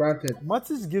midfield. Granted,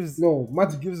 Matic gives more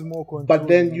control. but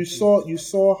then you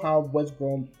saw how West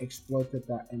Brom exploited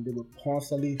that, and they were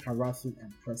constantly harassing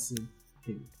and pressing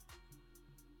him.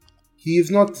 He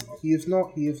hasn't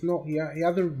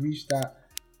reached that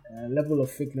level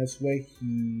of fitness where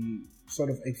he sort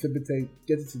of exhibited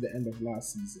getting to the end of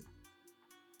last season.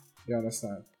 You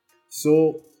understand?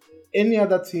 So any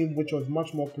other team which was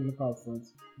much more clinical up front,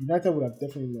 United would have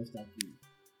definitely lost that game.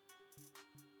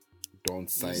 Don't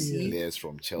sign players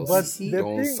from Chelsea.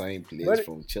 Sign players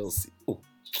from Chelsea. Oh.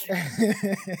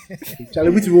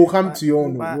 Charlie, we will come to your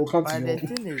own. We'll come to your own.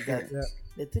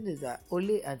 The thing is that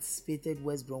Ole anticipated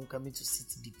West Brom coming to sit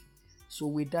deep. So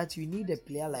with that, you need a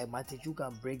player like Matic who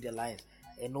can break the lines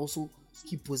and also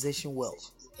keep possession well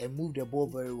and move the ball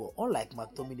very well. Unlike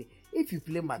McTominay, if you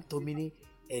play McTominay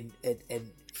and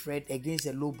Fred against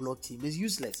a low block team, it's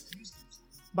useless.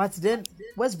 But then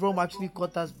West Brom actually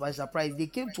caught us by surprise. They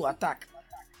came to attack.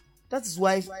 That is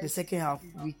why the second half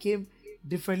we came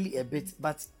differently a bit,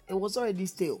 but it was already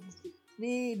stale.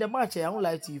 Me, the match, I won't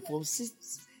lie to you, from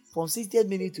 60th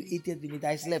minute to 80th minute,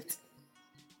 I slept.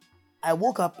 I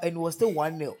woke up and it was still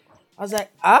 1-0. I was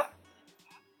like,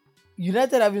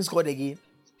 United haven't scored again.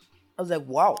 I was like,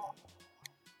 wow.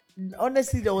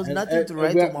 Honestly, there was nothing to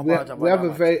write home about. We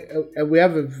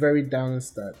have a very down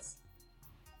stats.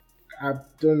 I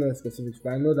don't know the specifics,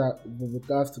 but I know that with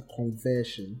regards to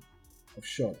conversion of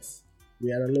shots,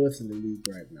 we are the lowest in the league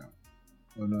right now.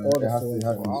 Oh no, it has to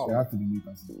be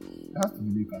Newcastle. It has to be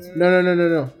Newcastle.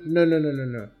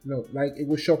 No. Like, it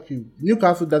will shock you.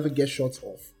 Newcastle doesn't get shots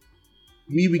off.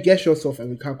 We get shots off and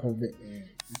we can't convert. We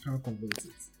can't convert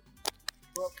it.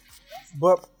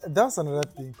 But that's another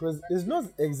thing, because it's not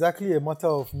exactly a matter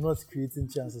of not creating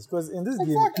chances. Because in this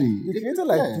game, they created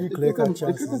like 3 clear-cut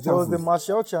chances. There was the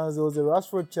Martial chance, there was the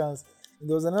Rashford chance, and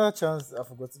there was another chance I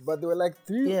forgot. But there were like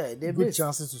 3 good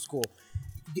chances to score.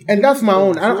 And that's my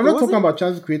own. I'm not talking about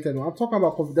chances created. I'm talking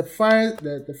about the fire.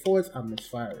 The forwards are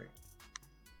misfiring.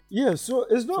 Yeah, so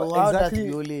it's not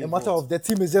exactly a matter of the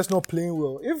team is just not playing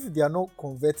well. If they are not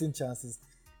converting chances,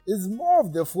 it's more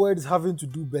of the forwards having to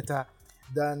do better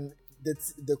than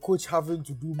the coach having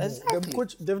to do more. Exactly. The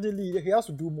coach definitely he has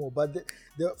to do more, but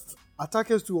the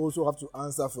attackers too also have to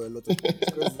answer for a lot of things.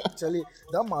 Because actually,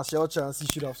 that Martial chance he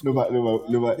should have scored. No, but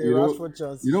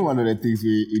you know one of the things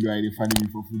we are funny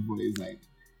for football is like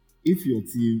if your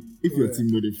team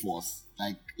know the force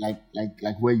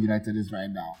like where United is right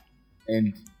now,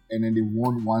 and then they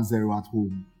won 1-0 at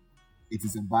home, it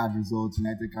is a bad result.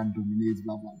 United can dominate,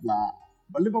 blah blah blah.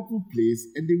 But Liverpool plays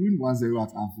and they win 1-0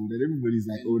 at Anfield, and everybody's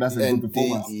like, "Oh, that's a good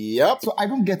performance." So I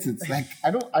don't get it. Like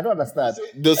I don't understand.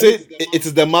 They'll say it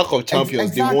is the mark of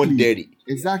champions. Exactly. They won dirty.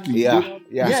 Exactly. Yeah.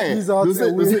 Those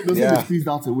say they squeezed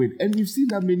out a win, and we've seen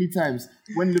that many times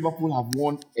when Liverpool have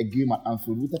won a game at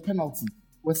Anfield with a penalty,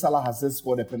 where Salah has just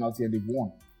scored a penalty and they've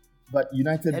won. But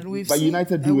United do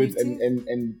it,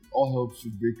 and all hell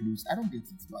should break loose. I don't get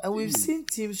it. And we've seen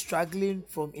teams struggling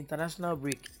from international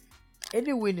break.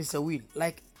 Any win is a win.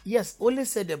 Like, yes, Ole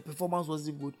said the performance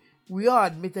wasn't good. We all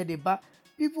admitted it, but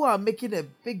people are making a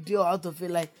big deal out of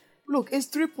it. Like, look, it's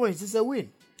 3 points. It's a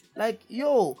win. Like,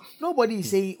 nobody is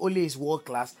saying Ole is world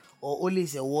class or Ole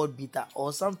is a world beater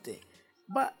or something.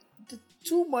 But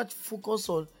too much focus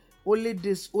on Ole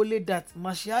this, Ole that.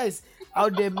 Martial is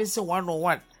out there missing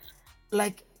 1-on-1.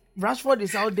 Like, Rashford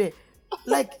is out there.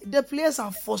 Like, the players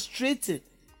are frustrated.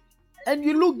 And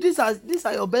you look, these are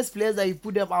your best players that you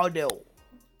put them out there.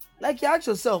 Like, you ask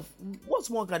yourself, what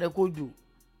more can the coach do?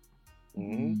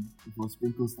 It was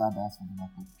sprinkle stardust on the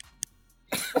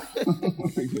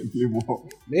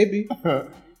Maybe.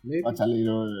 Actually,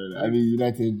 I mean,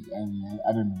 United.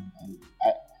 I don't know.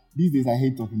 These days, I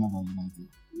hate talking about United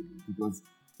because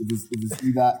it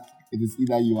is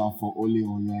either you are for Ole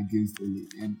or you are against Ole,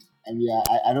 and I mean,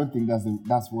 I don't think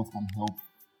that's what can help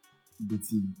the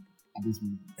team at this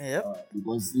moment. Yep.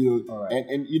 Because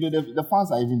and the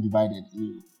fans are even divided.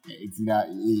 It's either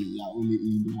Ole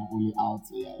in or Ole out,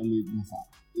 Ole inside.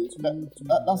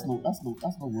 That's not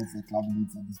what the club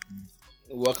needs at this point.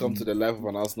 Welcome to the life of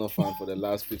an Arsenal fan for the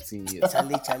last 15 years.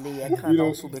 Charlie, I can't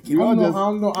also make it. I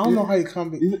don't know how you can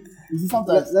be.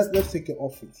 Sometimes let's take it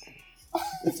off it.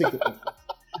 Let's take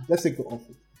it off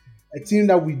it. A team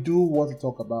that we do want to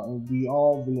talk about and we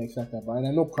all really excited about, and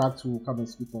I know Cracked will come and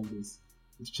speak on this,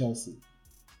 is Chelsea.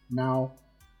 Now,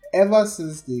 ever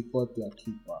since they got their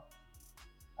keeper,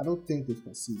 I don't think they've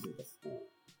conceded a goal.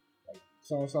 Like,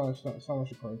 Someone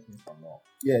should correct me if I'm wrong.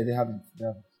 Yeah, they haven't.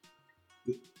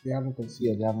 They haven't conceded.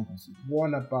 Yeah, they haven't conceded.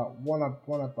 Won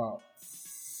about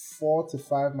 4 to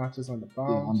 5 matches on the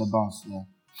bounce. Yeah, on the bounce. Yeah.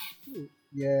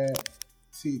 Yeah.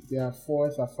 See, their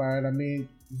fourth are fired. I mean,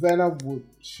 Werner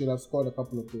should have scored a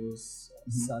couple of goals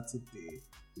Saturday.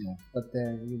 Yeah. But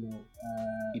then,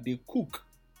 They cook.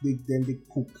 They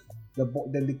cook the ball.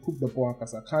 Then they cook the ball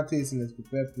because Kante is in his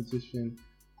prepared position.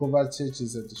 Kovacic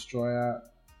is a destroyer.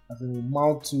 I think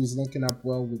Mount too is linking up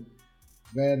well with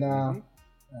Werner.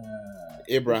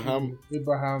 Abraham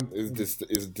is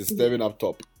disturbing up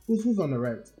top. Who's on the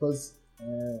right? Because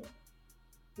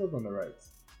who's on the right?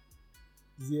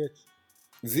 Ziyech.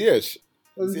 Ziyech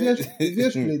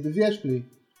play.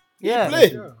 Yeah.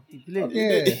 He play.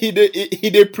 Okay. He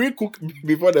did pre-cook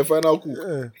before the final cook.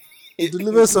 Yeah. He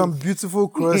delivered some beautiful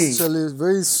cross, Charlie,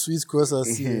 very sweet cross. I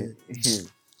see.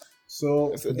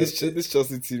 So this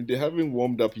Chelsea team, they haven't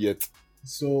warmed up yet.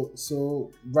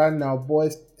 So right now,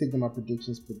 boys, take my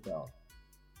predictions put down.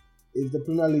 Is the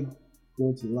Premier League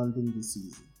going to London this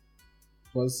season?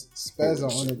 Because Spurs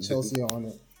are on it, Chelsea are on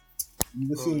it. You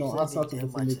will see no Arsenal to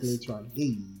perform it later on.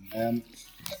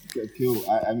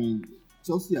 I mean,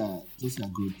 Chelsea are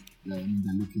good. I mean,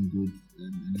 they're looking good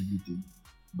and everything.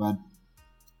 But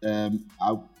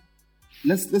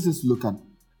let's just look at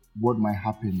what might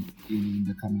happen in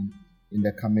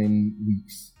the coming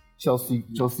weeks. Chelsea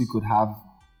could have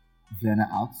Werner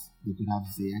out. They could have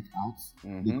Ziyech out.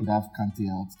 They could have Kante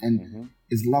out. And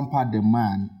is Lampard the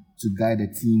man to guide the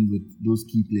team with those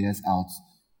key players out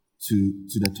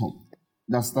to the top?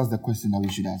 That's the question that we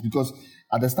should ask. Because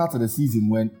at the start of the season,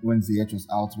 when Ziyech was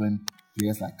out, when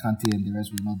players like Kante and the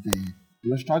rest were not there, they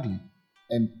were struggling.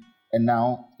 And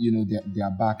now they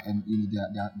are back and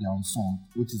they're on song,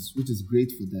 which is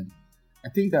great for them. I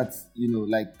think that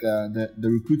the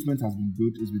recruitment has been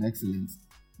good, it's been excellent.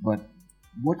 But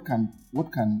what can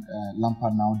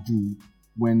Lampard now do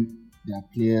when there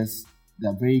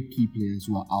are very key players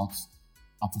who are out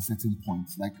at a certain point,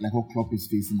 like what Klopp is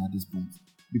facing at this point?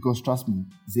 Because trust me,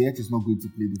 Ziyech is not going to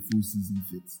play the full season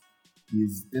fit. He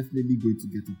is definitely going to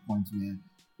get to a point where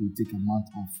he'll take a month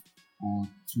off or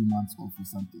 2 months off or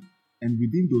something. And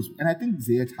within those, and I think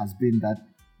Ziyech has been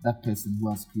that person who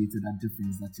has created that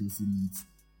difference that Chelsea needs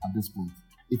at this point.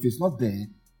 If it's not there,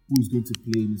 who is going to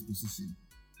play in his position?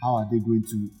 How are they going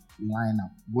to line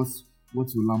up? What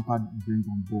will Lampard bring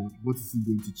on board? What is he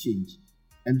going to change?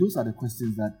 And those are the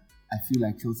questions that I feel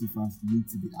like Chelsea fans need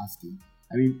to be asking.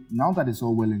 I mean, now that it's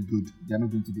all well and good, they're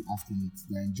not going to be asking it.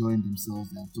 They're enjoying themselves,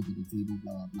 they're on top of the table,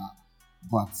 blah, blah, blah.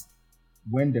 But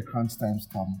when the crunch times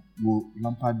come, will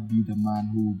Lampard be the man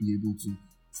who will be able to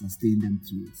sustain them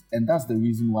through it? And that's the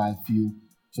reason why I feel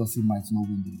Chelsea might not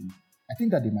win the league. I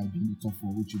think that they might be in the top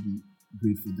four, which would be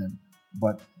great for them.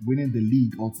 But winning the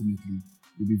league ultimately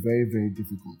will be very, very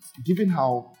difficult. Given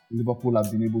how Liverpool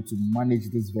have been able to manage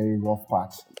this very rough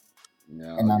patch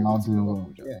and are now doing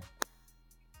well. Yeah.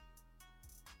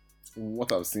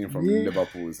 What I've seen from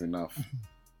Liverpool is enough.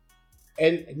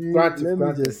 And granted.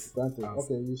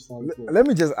 Okay, you sound cool. Let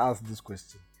me just ask this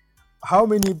question. How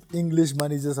many English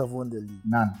managers have won the league?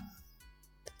 None.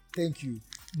 Thank you.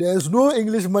 There's no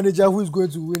English manager who is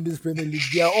going to win this Premier League.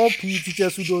 They are all PE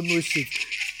teachers who don't know shit.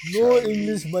 No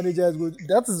English manager is going to...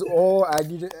 That is all I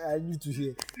need to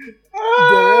hear.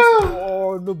 The rest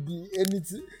all not be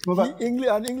anything.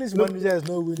 An English manager is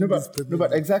not winning this Premier League. No,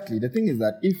 but exactly. The thing is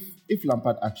that if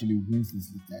Lampard actually wins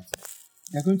this league title,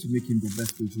 they're going to make him the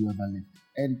best coach who ever lived.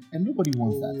 And nobody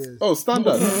wants that. Yes. Oh,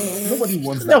 standard. Nobody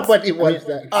wants that. Nobody wants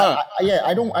that.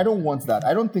 I don't want that.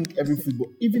 I don't think every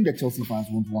football, even the Chelsea fans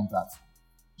won't want that.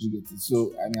 You get it?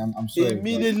 So, I mean, I'm sorry.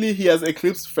 Immediately, he has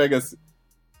eclipsed Ferguson.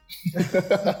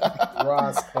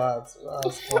 Rascals.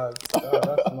 That's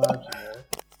magic, man.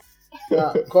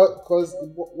 Yeah, because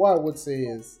what I would say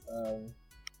is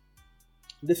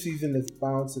this season is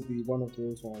bound to be one of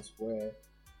those ones where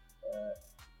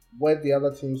the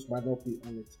other teams might not be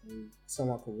on it and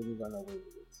someone could really run away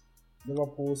with it.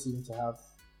 Liverpool seem to have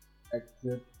a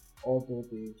grip, although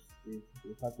they've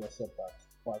had their setbacks,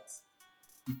 but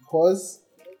because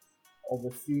of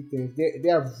a few things, they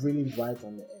are really right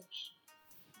on the edge.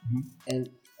 And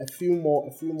a few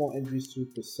more injuries too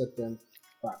could set them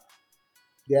back.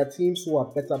 There are teams who are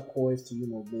better poised to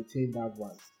maintain that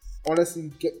run.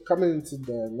 Honestly, coming into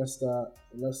the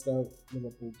Leicester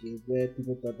Liverpool game where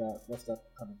people thought that Leicester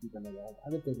kind of beat them around,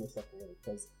 I don't think Leicester could win it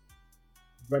because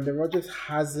Brendan Rodgers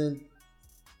hasn't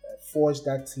forged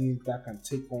that team that can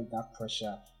take on that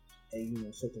pressure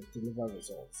and sort of deliver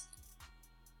results.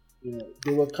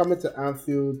 They were coming to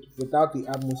Anfield without the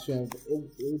atmosphere.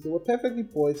 They were perfectly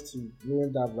poised to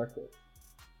ruin that record.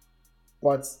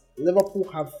 But Liverpool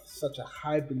have such a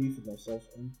high belief in themselves,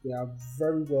 and they are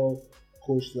very well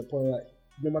coached to the point that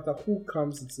no matter who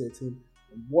comes into their team,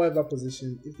 in whatever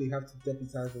position, if they have to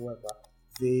deputize or whatever,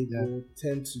 they will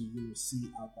tend to see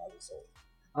out that result.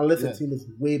 Unless the team is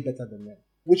way better than them,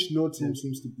 which no team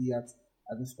seems to be at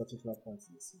this particular point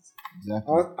in the season.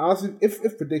 Exactly. Honestly,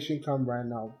 if prediction come right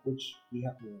now, which we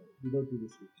don't do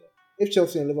this weekend, if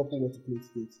Chelsea and Liverpool were to play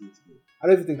today, I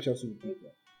don't even think Chelsea would beat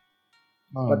them.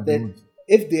 But then,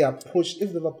 if they are pushed,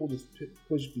 if Liverpool is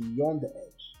pushed beyond the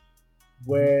edge,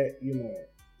 where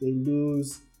they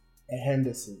lose a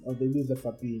Henderson, or they lose a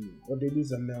Fabinho, or they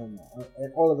lose a Milner,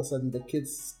 and all of a sudden the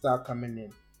kids start coming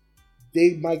in,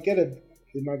 they might get a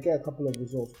couple of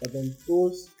results, but then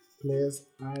those players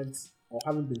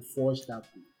haven't been forged that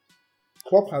way.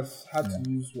 Klopp has had to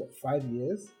use 5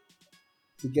 years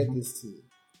to get this team.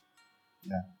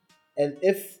 Yeah. And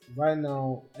if right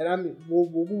now, and I mean, we'll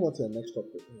move on to the next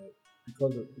topic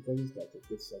because it's like a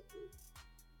good segue.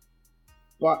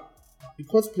 But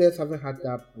because players haven't had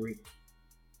that break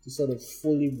to sort of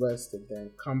fully rest and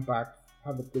then come back,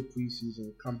 have a good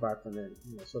preseason, come back and then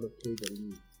sort of play the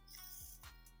league.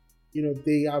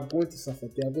 They are going to suffer.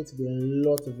 There are going to be a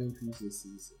lot of injuries this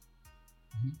season.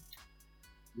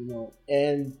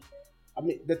 And I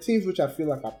mean the teams which I feel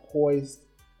like are poised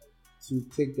to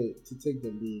take the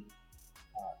league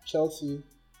are Chelsea,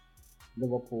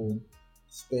 Liverpool,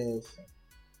 Spurs,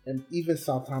 and even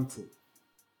Southampton.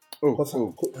 Hey,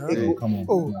 come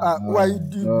on. Why you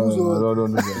do lose? No,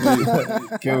 don't do that.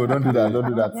 Okay, don't do that. Don't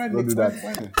do that.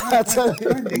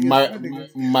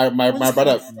 My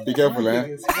brother, be careful,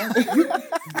 eh?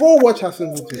 Go watch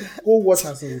Hassan Hutu.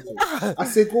 I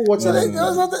say go watch Hassan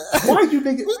Hutu. Why do you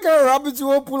think This kind of rabbit you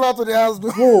won't pull out of the house,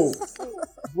 bro?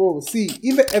 See,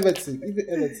 even Everton.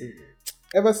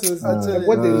 Ever since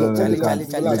what they look They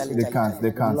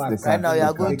can't. Right now, you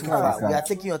are going too far. We are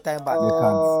taking your time back.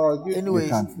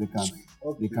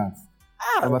 They can't.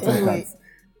 Anyway,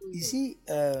 you see,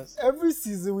 every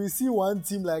season we see one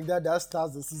team like that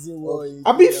starts the season well.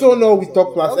 I mean, so now we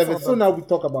talk plus Everton. So now we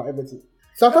talk about Everton.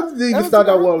 Southampton didn't even start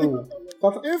that well.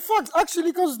 In fact,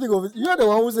 actually, because think of it, you are the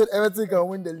one who said Everton can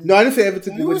win the league. No, I didn't say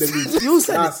Everton can win the league. you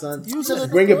said it. Son. You said it.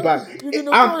 Bring it back.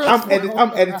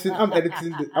 I'm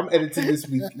editing this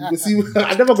week. You see,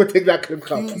 I'm never gonna take that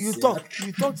clip out. You talk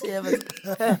to Everton.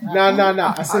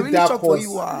 Nah. I said really dark shocked horse.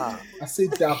 you are. I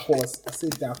said dark horse.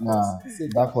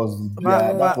 That was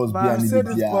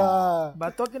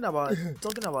But talking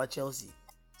about Chelsea,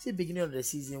 see, beginning of the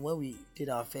season when we did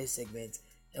our first segment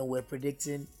and we're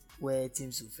predicting where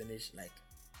teams will finish, like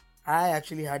I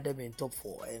actually had them in top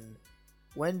 4, and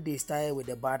when they started with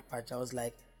the bad patch, I was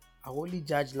like, I only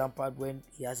judge Lampard when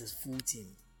he has his full team.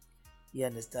 You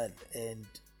understand? And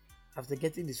after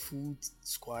getting his full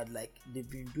squad, like they've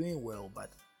been doing well,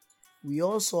 but we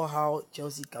all saw how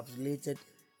Chelsea capitulated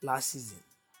last season,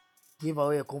 gave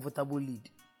away a comfortable lead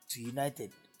to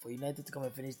United for United to come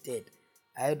and finish third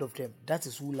ahead of them. That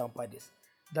is who Lampard is.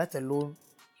 That alone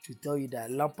should tell you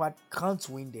that Lampard can't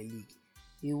win the league.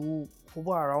 He will hover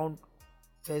around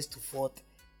first to fourth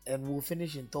and will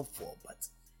finish in top 4, but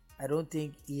I don't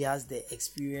think he has the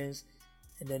experience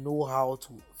and the know-how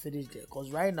to finish there.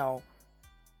 Because right now,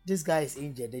 this guy is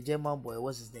injured. The German boy,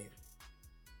 what's his name?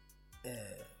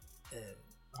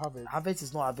 Havertz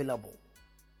is not available.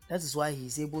 That is why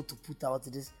he's able to put out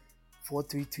this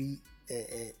 4-3-3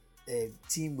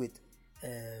 team with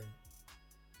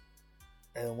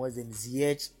what's the name?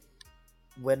 Ziyech,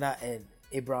 Werner, and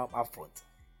Abraham up front.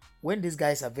 When this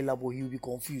guy is available, he will be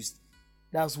confused.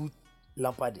 That's who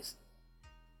Lampard is.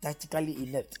 Tactically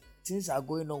inept. Things are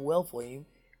going on well for him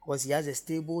because he has a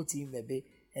stable team, maybe,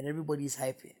 and everybody is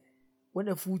hyping. When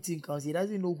the full team comes, he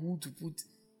doesn't know who to put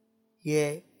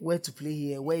here, where to play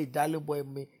here, where his darling boy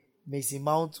Mason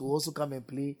Mount will also come and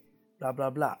play, blah blah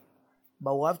blah.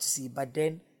 But we'll have to see. But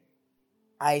then,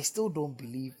 I still don't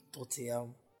believe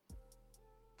Tottenham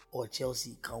or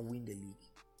Chelsea can win the league.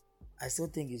 I still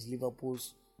think it's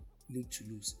Liverpool's league to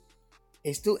lose.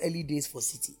 It's still early days for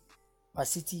City, but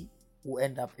City will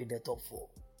end up in the top 4.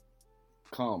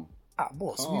 Calm.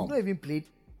 Boss, we've not even played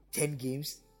 10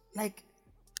 games. Like,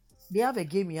 they have a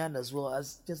game in hand as well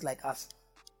as just like us,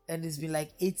 and it's been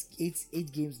like 8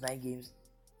 games, 9 games,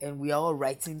 and we are all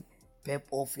writing Pep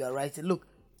off. We are writing. Look,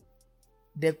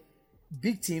 the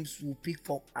big teams will pick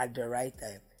form at the right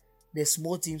time. The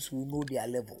small teams will know their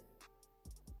level.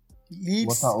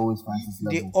 Leeds, always finds his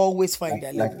level. they always find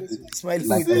their level.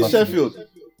 See Sheffield.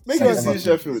 Make sure see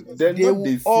Sheffield. They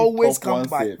will always come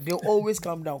back. They always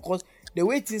come down because the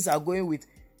way things are going with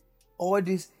all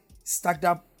these stacked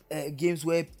up games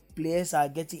where players are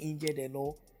getting injured and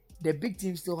all, the big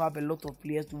teams still have a lot of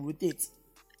players to rotate.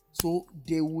 so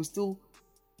they will still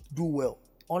do well.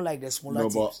 Unlike the smaller No,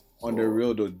 teams. but on the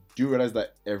real though, do you realize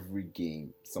that every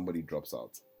game somebody drops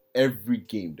out? Every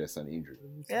game there's an injury.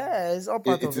 Yeah, it's all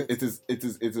part of it.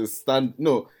 It is stand.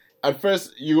 No, at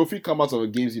first you will feel come out of the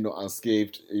games,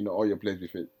 unscathed. All your players be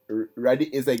fit.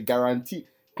 Ready is a guarantee.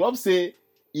 Clubs say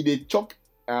if they chalk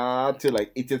till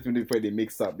like 80th minute before they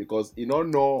mix up because you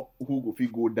don't know who will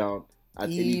go down at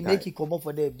any time. Make it come up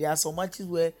for them. There are some matches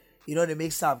where they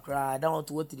mix up. I don't want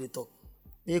to what they talk.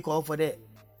 Make it come up for them.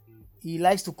 He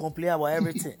likes to complain about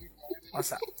everything.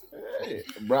 What's up? Hey,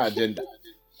 bro, agenda.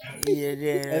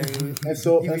 Yeah.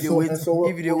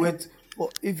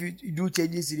 If you do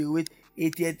changes, you wait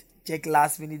 80th, check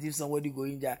last minute if somebody go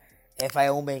in there.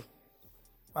 FIO.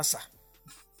 What's up?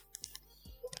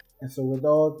 And so with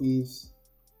all these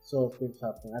sort of things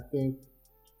happening, I think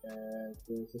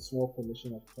there's a small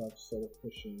coalition of clubs sort of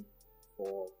pushing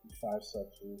for the 5-star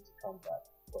to come back.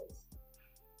 Because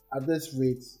at this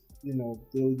rate,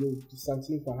 some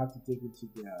teams might have to dig into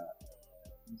their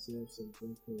reserves and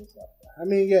bring players up. I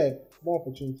mean, more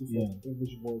opportunity for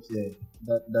English boys. Yeah,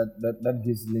 that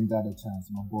gives Lingard a chance,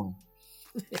 my boy.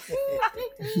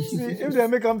 See, if they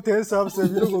make him 10 subs, you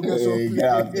don't go get some.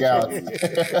 Yeah.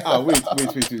 Wait.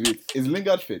 Is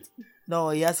Lingard fit?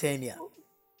 No, he has hernia.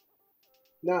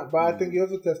 Nah, but I think he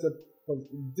also tested.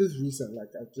 This recent, like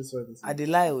I just saw this.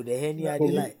 Adelai, the hernia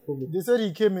Adelai. They said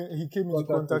he came into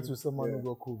contact with someone who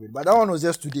got COVID, but that one was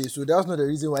just today, so that's not the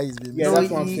reason why he's been. Yeah, that's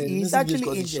what I'm saying. He's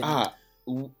actually injured.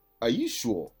 Are you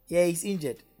sure? Yeah, he's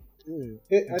injured. Did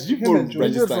you go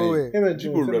register him? Did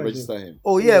you go register him?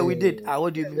 Oh yeah, we did.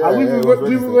 What do you mean?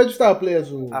 We will register our players.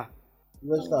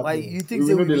 Why you think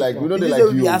we know they like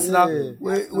you? Arsenal.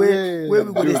 Where we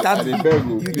go to start? You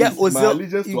get Ozil.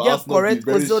 You get correct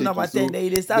Ozil number 10. Then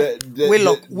they start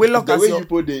Willock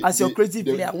as your creative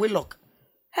player. Willock.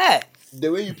 Hey.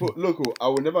 The way you put local, I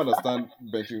will never understand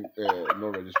benching,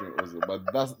 not registering Ozil, but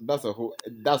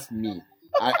that's me.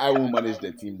 I won't manage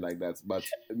the team like that. But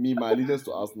me, my allegiance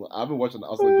to Arsenal, I haven't watched an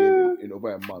Arsenal game in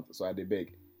over a month, so I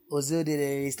beg. Ozil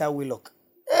did start Willock.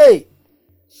 Hey.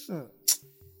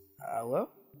 Well.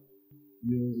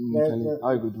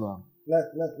 How good one.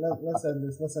 Let's end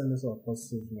this on a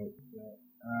positive note.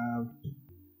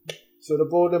 So the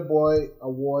Golden Boy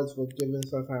Awards were given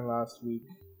sometime last week.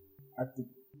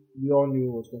 We all knew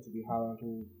it was going to be Haaland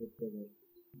who would win it.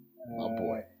 Oh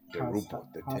boy, the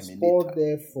robot, the has Terminator. spawned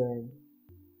there from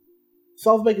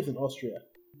Salzburg is in Austria,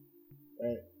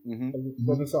 right?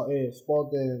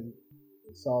 Spawned there in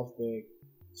Salzburg,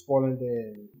 spawned there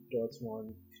in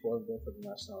Dortmund, spawned there for the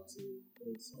national team.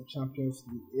 It's a Champions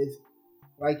League. It's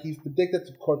like he's predicted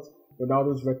to cut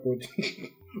Ronaldo's record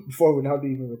before Ronaldo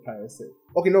even retires.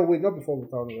 Okay, no, wait, not before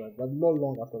Ronaldo, but not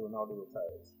long after Ronaldo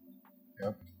retires.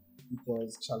 Yep.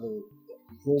 Because Charlie,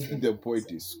 the boy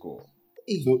did score.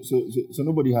 So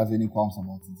nobody has any qualms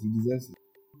about it. He deserves it.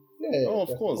 Yeah. Oh,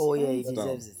 of course. Oh yeah, he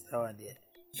deserves it. Oh yeah.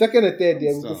 Second and third,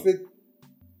 we could fit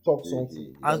talk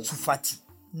something. Ansu Fati.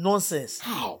 Nonsense.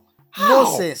 How?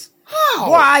 Nonsense. How?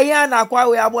 Why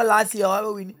we have last year?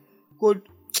 Good.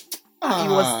 He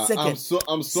was second.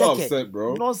 I'm so upset,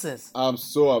 bro. Nonsense. I'm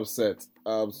so upset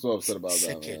about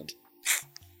that, man.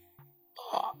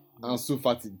 Ansu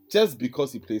Fati, just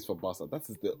because he plays for Barca, that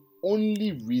is the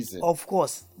only reason. Of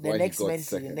course, the next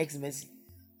Messi.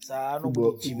 So I don't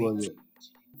know.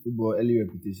 Football early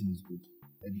reputation is good,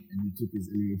 and he took his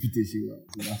early reputation well.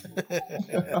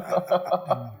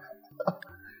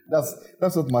 So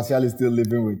that's what Martial is still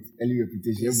living with. Early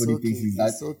reputation. Everybody thinks he's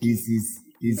good.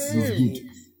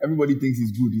 Everybody thinks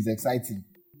he's good. He's exciting.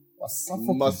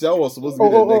 Martial was supposed to be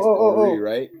the next Ori,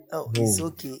 right? Oh, it's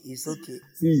okay.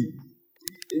 See,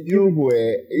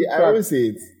 I always say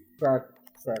it. Frank.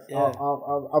 Yeah.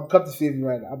 I'll cut the same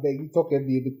right. I beg you talk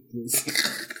NBA please.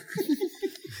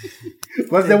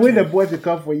 Because the way the boys will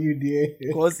come for you, dear.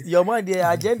 Because your man, the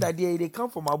agenda, they come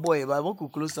for my boy, but I want to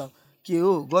close them. Okay,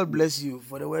 God bless you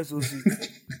for the words so sweet.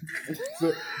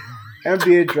 So,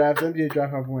 NBA draft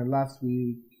happened last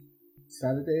week,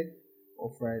 Saturday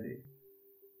or Friday?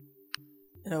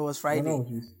 It was Friday. No,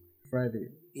 it was Friday.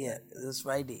 Yeah, it was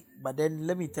Friday. But then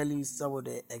let me tell you some of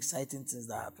the exciting things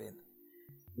that happened.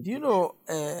 Do you know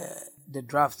the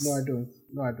drafts? No,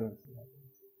 I don't.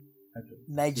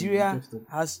 Nigeria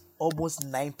has almost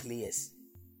 9 players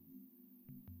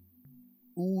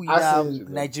who have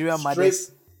Nigerian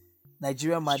mothers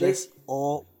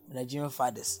or Nigerian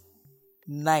fathers.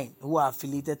 9 who are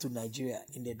affiliated to Nigeria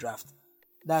in the draft.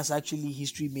 That's actually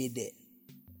history made there.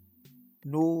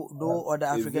 No other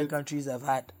African countries have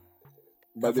had.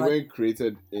 But they weren't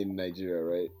created in Nigeria,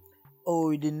 right?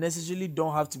 Oh, they necessarily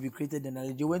don't have to be created in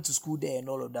Nigeria. They went to school there and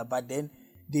all of that. But then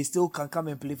they still can come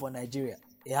and play for Nigeria.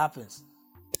 It happens.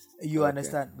 You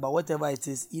understand? But whatever it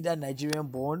is, either Nigerian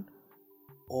born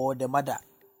or the mother.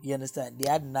 You understand? They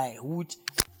had 9, which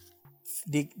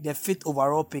the 5th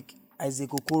overall pick,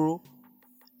 Isaac Okoro,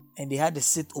 and they had the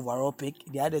 6th overall pick.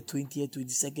 They had the 20th,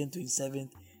 22nd, 27th,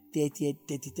 30th,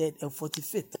 33rd, and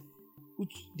 45th,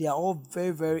 which they are all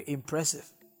very, very impressive.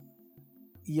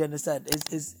 You understand?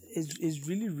 It's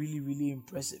really, really, really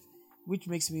impressive, which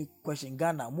makes me question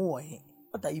Ghana more.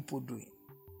 What are you people doing?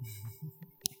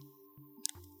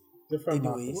 Different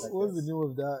Anyways, markets, I What's the guess. name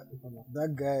of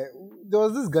that guy? There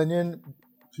was this Ghanaian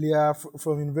player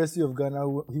from University of Ghana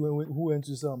who went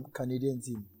to some Canadian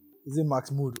team. Is it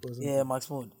Max Mood or something? yeah, Max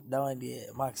Moon. That one, yeah,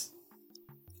 Max.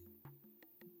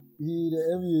 The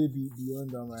NBA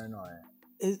beyond them right now.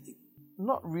 It's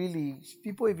not really.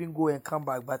 People even go and come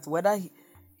back, but whether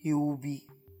he will be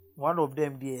one of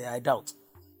them, there, I doubt.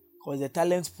 Because the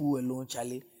talent pool alone,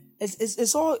 Charlie,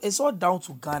 it's all down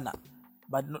to Ghana.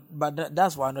 But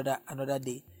that's for another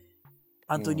day.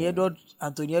 Anthony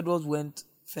Edwards went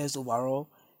first overall.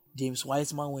 James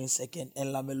Wiseman went second,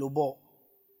 and Lamelo Ball,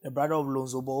 the brother of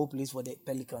Lonzo Ball, who plays for the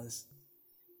Pelicans,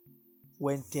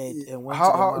 went third and went to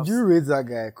the How Mavs. do you rate that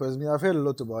guy? Because I've heard a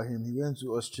lot about him. He went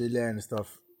to Australia and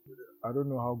stuff. I don't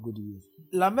know how good he is.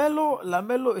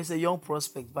 Lamelo is a young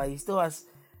prospect, but he still has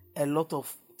a lot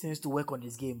of things to work on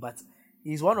his game. But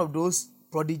he's one of those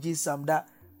prodigies, that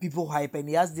people hype, and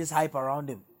he has this hype around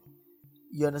him.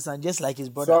 You understand? Just like his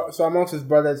brother. So amongst his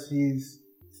brothers, he's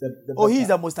the He's better.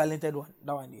 the most talented one.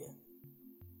 That one, yeah.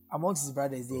 Amongst his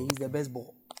brothers, yeah, he's the best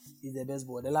ball. He's the best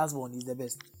ball. The last one, he's the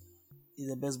best. He's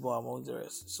the best ball among the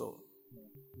rest. So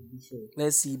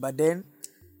let's see. But then,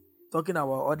 talking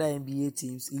about other NBA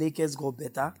teams, Lakers got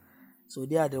better. So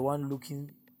they are the one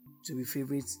looking to be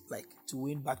favorites, like to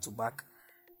win back to back.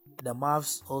 The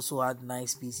Mavs also had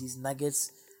nice pieces.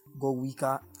 Nuggets got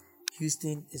weaker.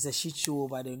 Houston is a shit show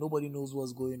over there. Nobody knows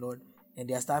what's going on, and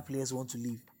their star players want to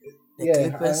leave. The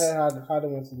Clippers, I heard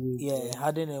Harden wants to leave. yeah,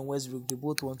 Harden and Westbrook, they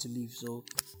both want to leave, so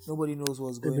nobody knows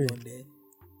what's going on there.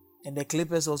 And the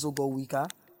Clippers also got weaker,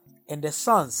 and the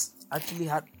Suns actually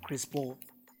had Chris Paul,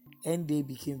 and they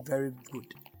became very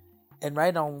good. And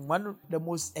right now, one of the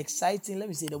most exciting,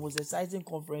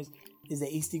 conference is the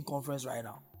Eastern Conference right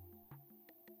now.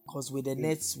 Because with the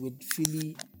Nets, with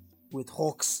Philly, with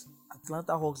Hawks,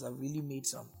 Atlanta Hawks have really made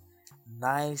some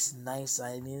nice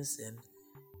signings, and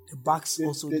the Bucks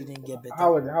also didn't get better.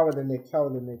 How are the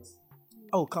Knicks?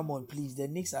 Oh, come on, please. The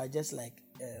Knicks are just like,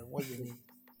 what's the name?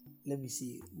 Let me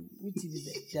see. Which team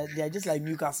is that? They are just like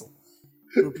Newcastle.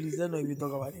 So please, don't even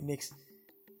talk about the Knicks.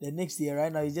 The Knicks here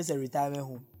right now is just a retirement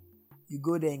home. You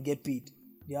go there and get paid.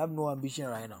 They have no ambition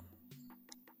right now.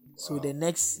 So the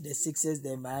Knicks, the Sixers,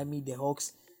 the Miami, the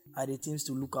Hawks are the teams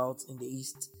to look out in the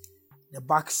East. The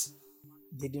Bucks,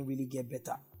 they didn't really get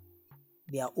better.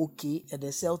 They are okay. And the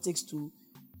Celtics too,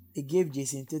 they gave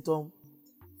Jason Tatum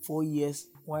 4 years,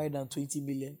 120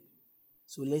 million.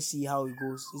 So let's see how it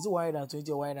goes. Is it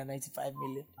 120 or 195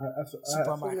 million?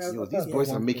 Supermax. Yo, these boys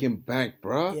are making bank,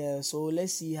 bro. Yeah, so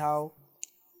let's see how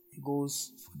it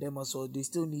goes for them also. They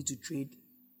still need to trade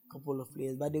a couple of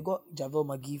players, but they got JaVale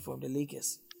McGee from the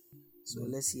Lakers. So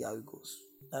let's see how it goes.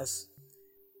 That's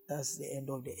the end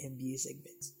of the NBA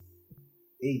segment.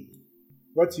 Hey,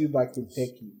 brought to you by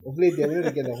Kentucky. Of late, they're going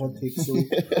to get a hot take.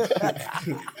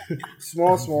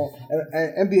 So small.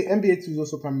 And NBA 2 is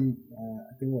also coming.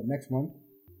 I think next month.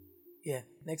 Yeah,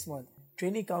 next month.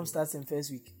 Training camp starts in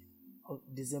first week of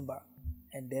December,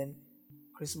 and then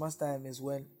Christmas time is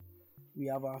when we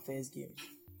have our first game.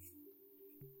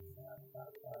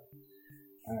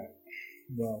 Alright.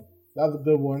 Well, that was a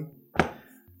good one.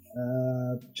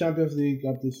 Champions League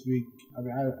up this week. I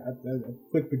mean, I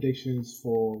quick predictions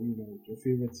for your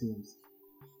favorite teams.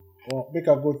 Well, make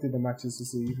I'll go through the matches to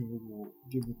see if we will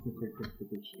give a quick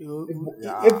prediction.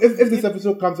 If this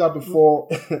episode comes out before,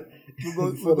 we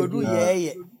go do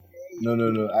yeah.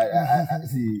 No. I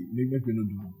see. Make me not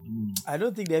do. I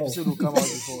don't think the episode will come out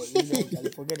before.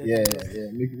 Forget it.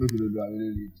 Yeah. Make me not do. I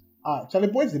really Charlie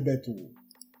Boy's the bet too.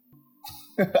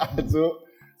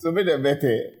 So make them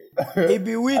better. It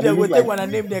be we that will take one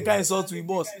and name the guy insult to his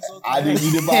boss. I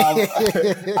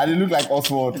didn't look like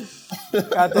Oswald.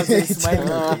 Kato say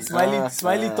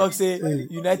Smiley talk say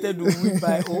United will win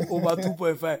by over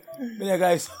 2.5. Then the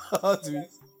guy insult to me.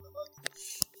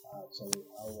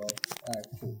 Alright,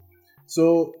 cool.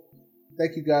 So,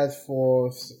 thank you guys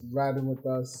for riding with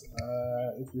us.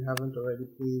 If you haven't already,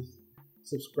 please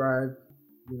subscribe.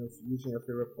 Using your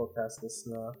favorite podcast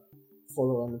listener.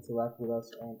 Follow and interact with us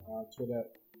on our Twitter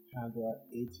handle at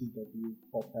ATW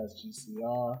Podcast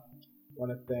GCR.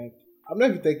 Want to thank I'm not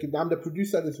even thanking. I'm the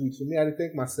producer this week, so me, I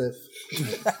thank myself.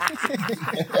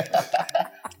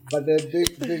 But then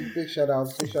big shout out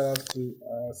to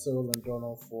Cyril and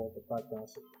Donald for the background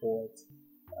support.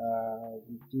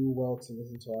 We do well to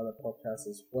listen to other podcasts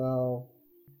as well.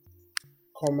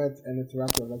 Comment and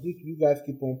interact with us. Like you guys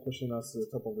keep on pushing us to the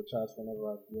top of the charts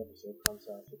whenever the episode comes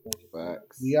out. So thank you.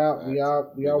 Facts. We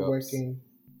are Big ups. working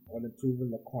on improving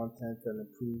the content and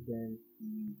improving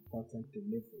the content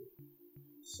delivery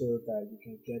so that you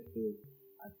can get it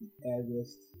at the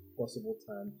earliest possible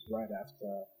time right after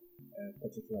a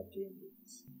particular game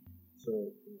release.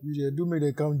 So You do make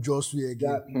them come just way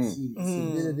again.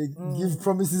 They Mm. give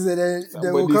promises and then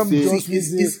they will Somebody come say- just way.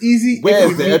 it's easy.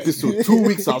 Where's the episode? 2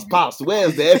 weeks has passed.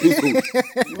 Where's the episode?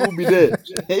 You will be there.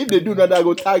 Hey, if they do that, I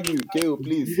go tag you. KO,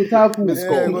 please. You go tag who? Let's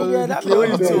Yeah, go. well, Yeah, that Clear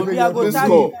one it too. up. Me, I go Let's tag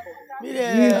go. you. Me,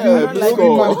 Yeah, I don't let's like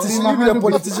go. Politician, you be a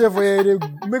politician for you.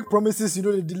 They make promises, you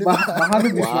know they deliver. My hand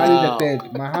will be Wow. smiling the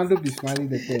third. My hand will be smiling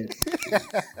the third.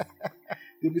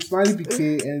 They'll be smiling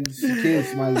BK and CK is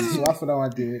smiling. So after that one,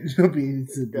 they'll be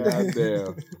into God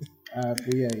damn.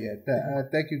 But yeah.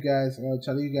 Thank you guys.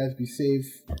 Charlie, you guys be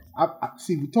safe.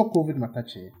 See, we talk COVID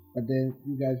matache, but then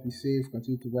you guys be safe.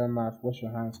 Continue to wear masks, wash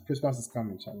your hands. Christmas is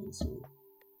coming, Charlie. So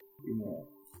you know,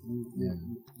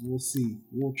 we'll see.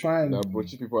 We'll try and Now,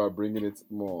 Bochi people are bringing it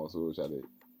more, so shall they?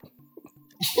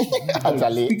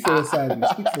 speak for your side.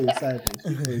 Speak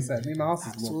for your side. Me, my house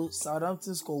is low. So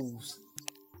Southampton schools.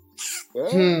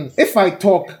 If I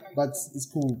talk, but it's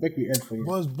cool. Make me end for you.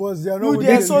 Boss, they are not You winning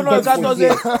there the so league. long that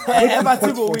doesn't Everton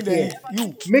Cut go for win the here.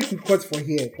 league. You. Make the cut for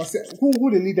here. Cause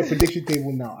who they lead the prediction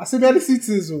table now? I said, man, the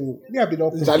citizens who me have been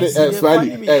up. Charlie,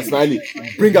 Smiley,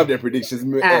 bring up the predictions.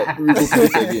 We go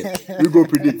predict again. We go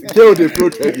predict. Kill the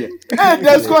float again. Hey,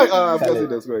 that's quite. I'm guessing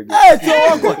that's quite again.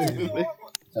 Hey, so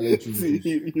what? See,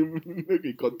 you make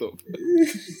me cut off.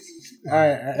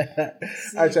 Alright,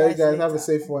 you guys have a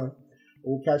safe one.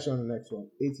 We'll catch you on the next one.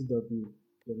 ATW,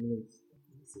 the minute.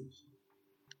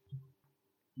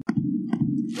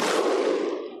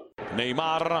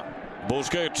 Neymar,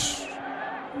 Busquets.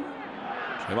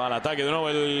 Se va al ataque de nuevo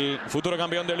el futuro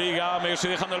campeón de Liga. Messi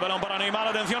dejando el balón para Neymar.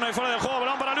 Atención, ahí fuera del juego.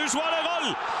 Balón para Luis Suárez.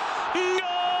 ¡Gol!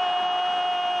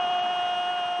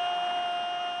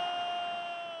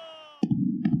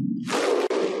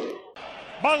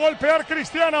 Va a golpear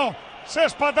Cristiano. Se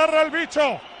espatarra el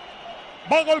bicho.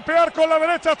 Va a golpear con la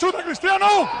derecha. Chuta Cristiano.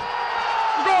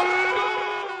 ¡Gol!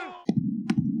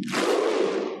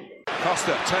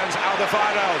 Costa turns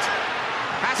Alderweireld.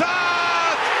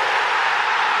 Hazard!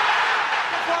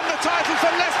 Won the title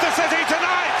for Leicester City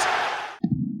tonight.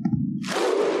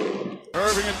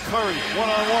 Irving and Curry,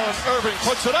 one-on-one. Irving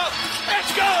puts it up.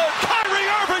 It's good! Kyrie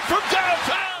Irving from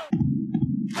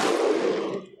downtown!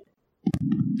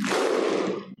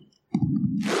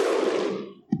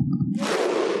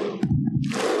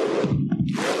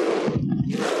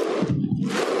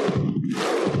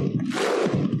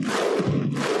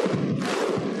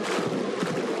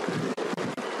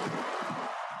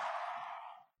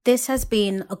 This has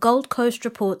been a Gold Coast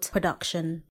Report production.